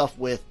 Stuff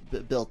with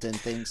built-in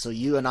things. So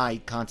you and I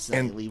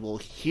constantly will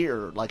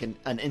hear like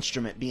an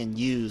instrument being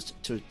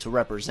used to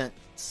represent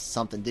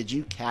something. Did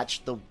you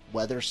catch the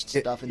weather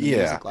stuff in the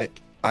music?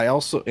 Like, I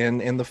also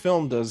and the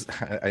film does,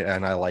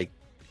 and I like,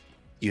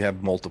 you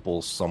have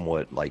multiple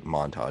somewhat like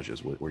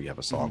montages where you have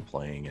a song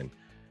playing,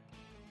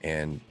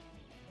 and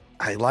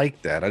I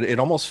like that. It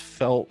almost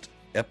felt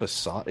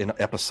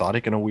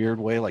episodic in a weird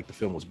way, like the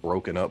film was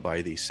broken up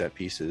by these set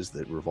pieces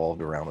that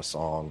revolved around a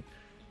song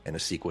and a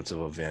sequence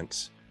of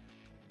events.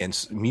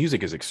 And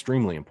music is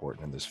extremely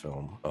important in this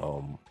film,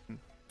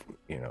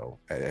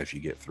 as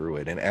you get through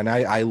it. And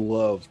I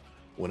love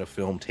when a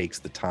film takes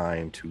the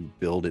time to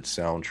build its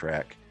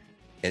soundtrack.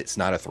 It's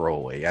not a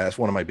throwaway. That's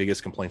one of my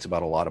biggest complaints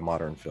about a lot of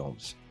modern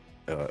films.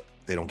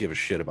 They don't give a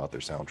shit about their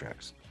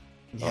soundtracks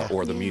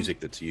or the music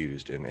that's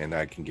used. And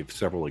I can give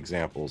several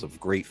examples of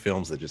great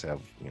films that just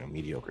have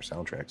mediocre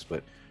soundtracks.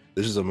 But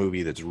this is a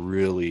movie that's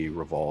really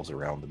revolves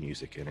around the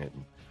music in it.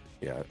 And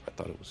yeah, I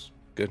thought it was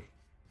good.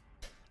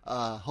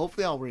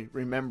 Hopefully I'll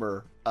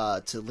remember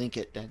to link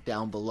it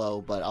down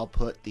below, but I'll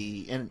put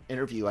the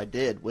interview I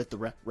did with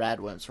the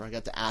Radwimps, where I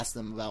got to ask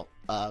them about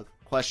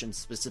questions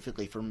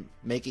specifically for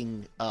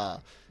making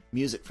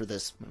music for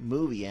this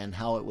movie and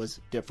how it was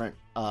different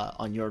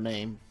on Your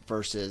Name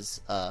versus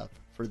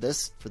for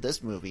this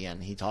movie.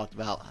 And he talked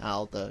about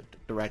how the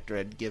director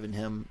had given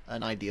him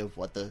an idea of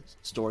what the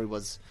story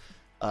was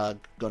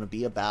going to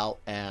be about,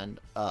 and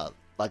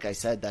like I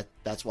said,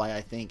 that's why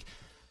I think,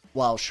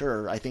 while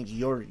sure, I think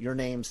your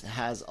Names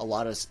has a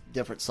lot of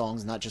different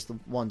songs, not just the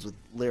ones with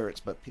lyrics,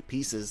 but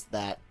pieces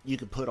that you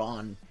could put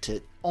on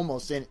to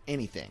almost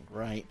anything,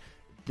 right?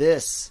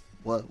 This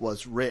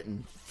was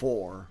written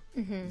for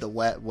the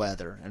wet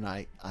weather, and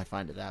I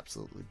find it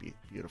absolutely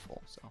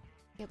beautiful. So,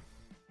 Yep.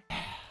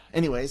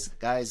 Anyways,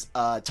 guys,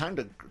 time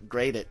to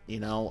grade it.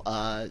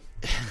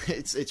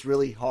 It's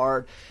really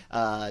hard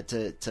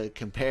to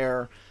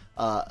compare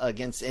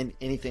against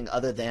anything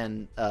other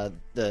than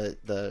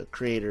the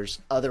creators'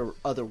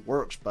 other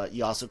works, but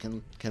you also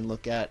can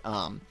look at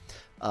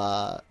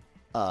Masoda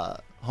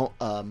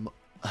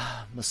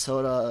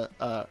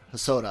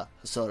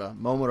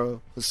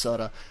Mamoru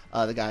Hosoda,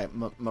 the guy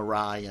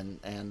Mirai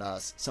and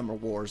Summer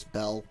Wars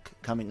Bell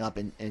coming up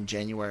in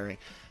January.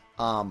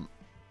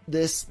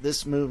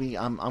 This movie,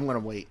 I'm gonna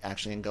wait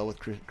actually and go with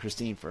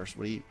Christine first.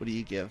 What do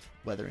you give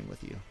Weathering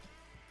with You?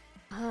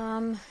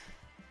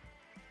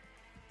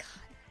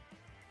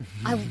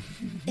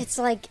 It's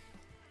like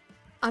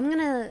I'm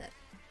gonna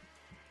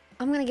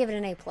give it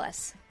an A+.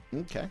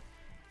 Okay.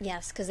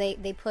 Yes, because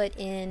they put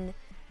in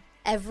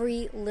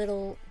every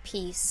little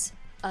piece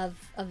of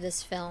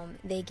this film.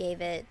 They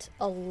gave it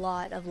a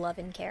lot of love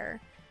and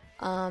care.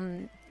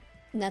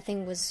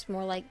 Nothing was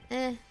more like,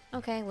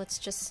 okay, let's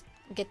just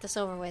get this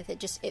over with.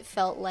 It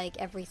felt like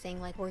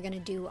everything, like we're gonna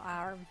do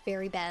our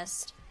very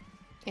best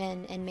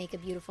and make a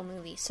beautiful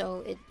movie.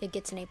 So it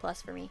gets an A+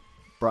 for me.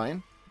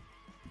 Brian?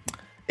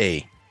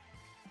 A.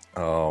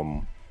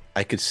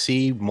 I could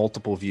see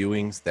multiple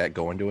viewings that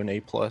go into an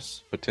A+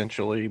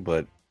 potentially,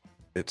 but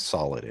it's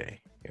solid A.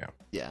 Yeah.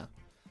 Yeah.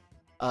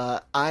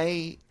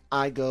 I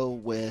go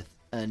with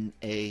an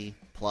A+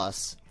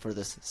 for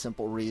this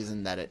simple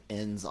reason that it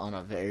ends on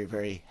a very,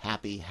 very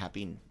happy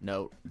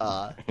note.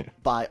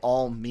 By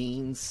all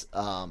means,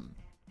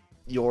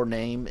 Your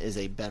Name is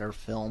a better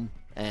film,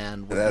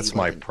 and that's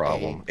my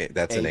problem.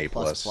 That's an A+.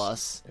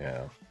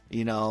 Yeah.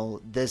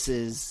 This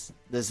is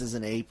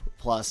an A+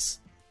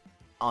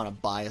 on a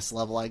bias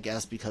level, I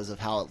guess, because of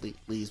how it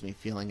leaves me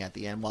feeling at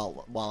the end.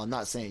 While I'm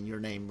not saying Your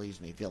Name leaves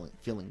me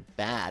feeling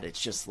bad,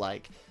 it's just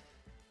like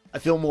I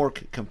feel more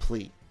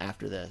complete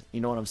after this. You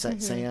know what I'm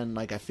saying?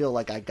 Like, I feel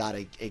like I got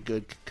a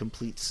good,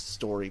 complete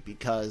story,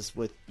 because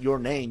with Your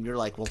Name, you're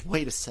like, well,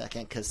 wait a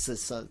second, because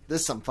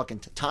this some fucking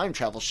time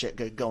travel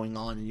shit going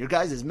on, and your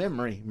guys'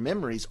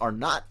 memories are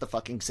not the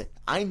fucking same.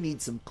 I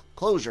need some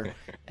closure,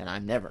 and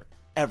I'm never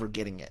ever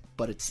getting it,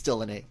 but it's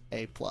still an A+.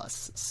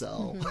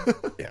 So,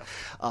 yeah.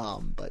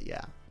 But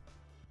yeah.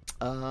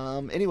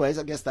 Anyways,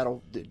 I guess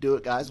that'll do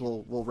it, guys.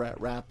 We'll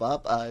wrap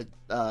up.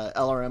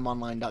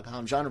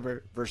 LRMonline.com,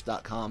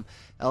 genreverse.com,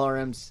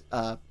 LRM's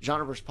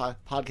Genreverse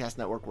Podcast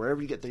Network,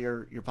 wherever you get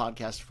your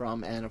podcast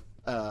from, and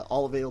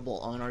all available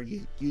on our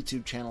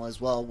YouTube channel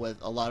as well,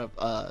 with a lot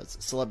of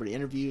celebrity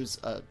interviews,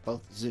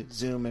 both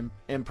Zoom and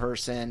in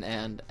person,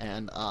 and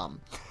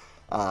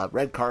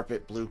red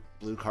carpet, blue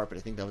carpet.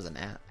 I think that was an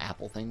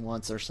Apple thing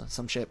once or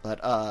some shit.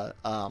 But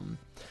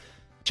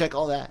check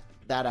all that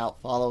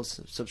out. Follow,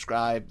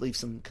 subscribe, leave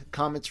some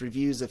comments,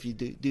 reviews if you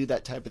do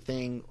that type of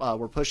thing.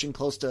 We're pushing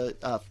close to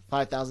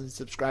 5,000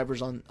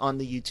 subscribers on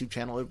the YouTube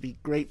channel. It would be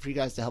great for you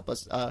guys to help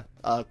us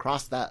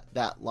cross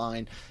that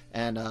line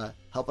and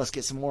help us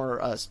get some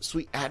more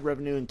sweet ad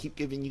revenue and keep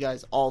giving you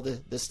guys all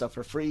this stuff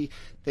for free.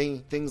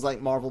 Things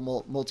like Marvel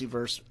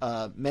Multiverse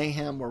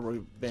Mayhem, where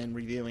we've been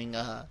reviewing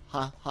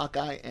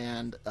Hawkeye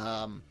and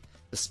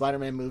the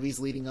Spider-Man movies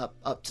leading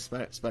up to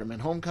Spider-Man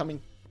Homecoming.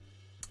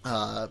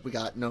 We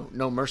got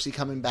No Mercy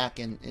coming back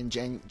in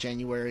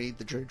January.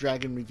 The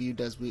Dragon Review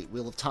does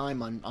Wheel of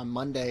Time on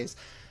Mondays.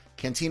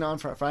 Cantina on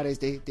Fridays.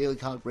 Daily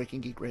Cog,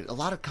 Breaking Geek. A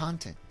lot of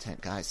content,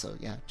 guys. So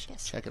yeah,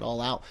 check it all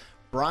out.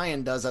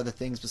 Brian does other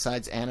things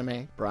besides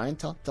anime. Brian,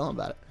 tell him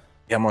about it.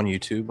 Yeah, I'm on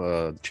YouTube.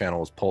 The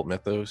channel is Pulp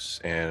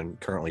Mythos, and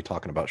currently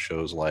talking about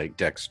shows like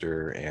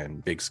Dexter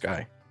and Big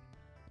Sky.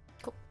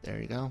 Cool. There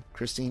you go.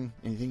 Christine,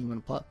 anything you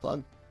want to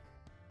plug?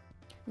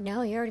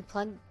 No, you already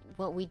plugged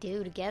what we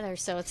do together,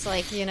 so it's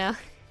like, you and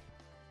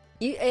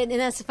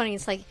that's funny.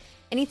 It's like,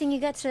 anything you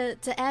got to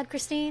add,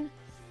 Christine?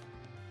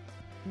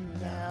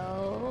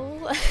 No.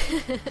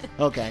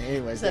 Okay,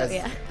 anyways, so, guys,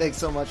 yeah. Thanks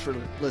so much for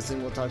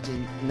listening. We'll talk to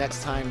you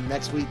next time.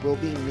 Next week will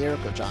be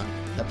Miracle John,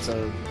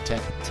 episode 10,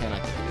 I think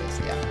it is.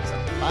 Yeah, so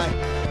bye.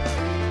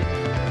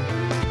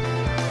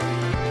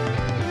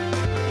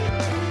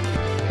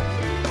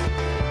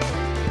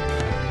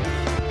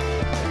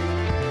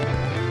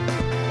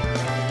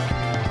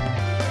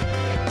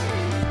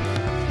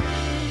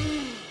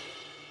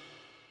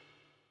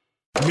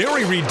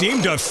 Mary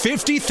redeemed a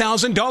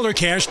 $50,000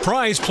 cash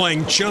prize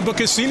playing Chumba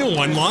Casino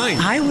online.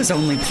 I was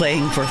only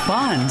playing for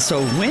fun, so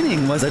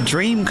winning was a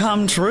dream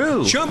come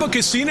true. Chumba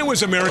Casino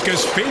is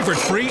America's favorite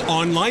free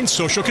online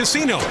social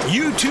casino.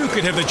 You too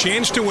could have the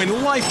chance to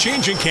win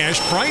life-changing cash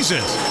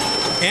prizes.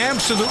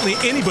 Absolutely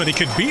anybody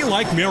could be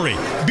like Mary.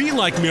 Be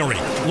like Mary.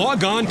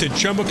 Log on to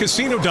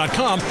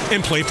ChumbaCasino.com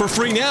and play for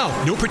free now.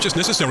 No purchase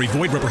necessary.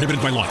 Void where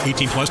prohibited by law.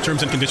 18 plus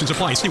terms and conditions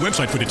apply. See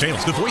website for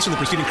details. The voice in the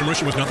preceding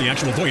commercial was not the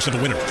actual voice of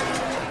the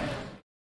winner.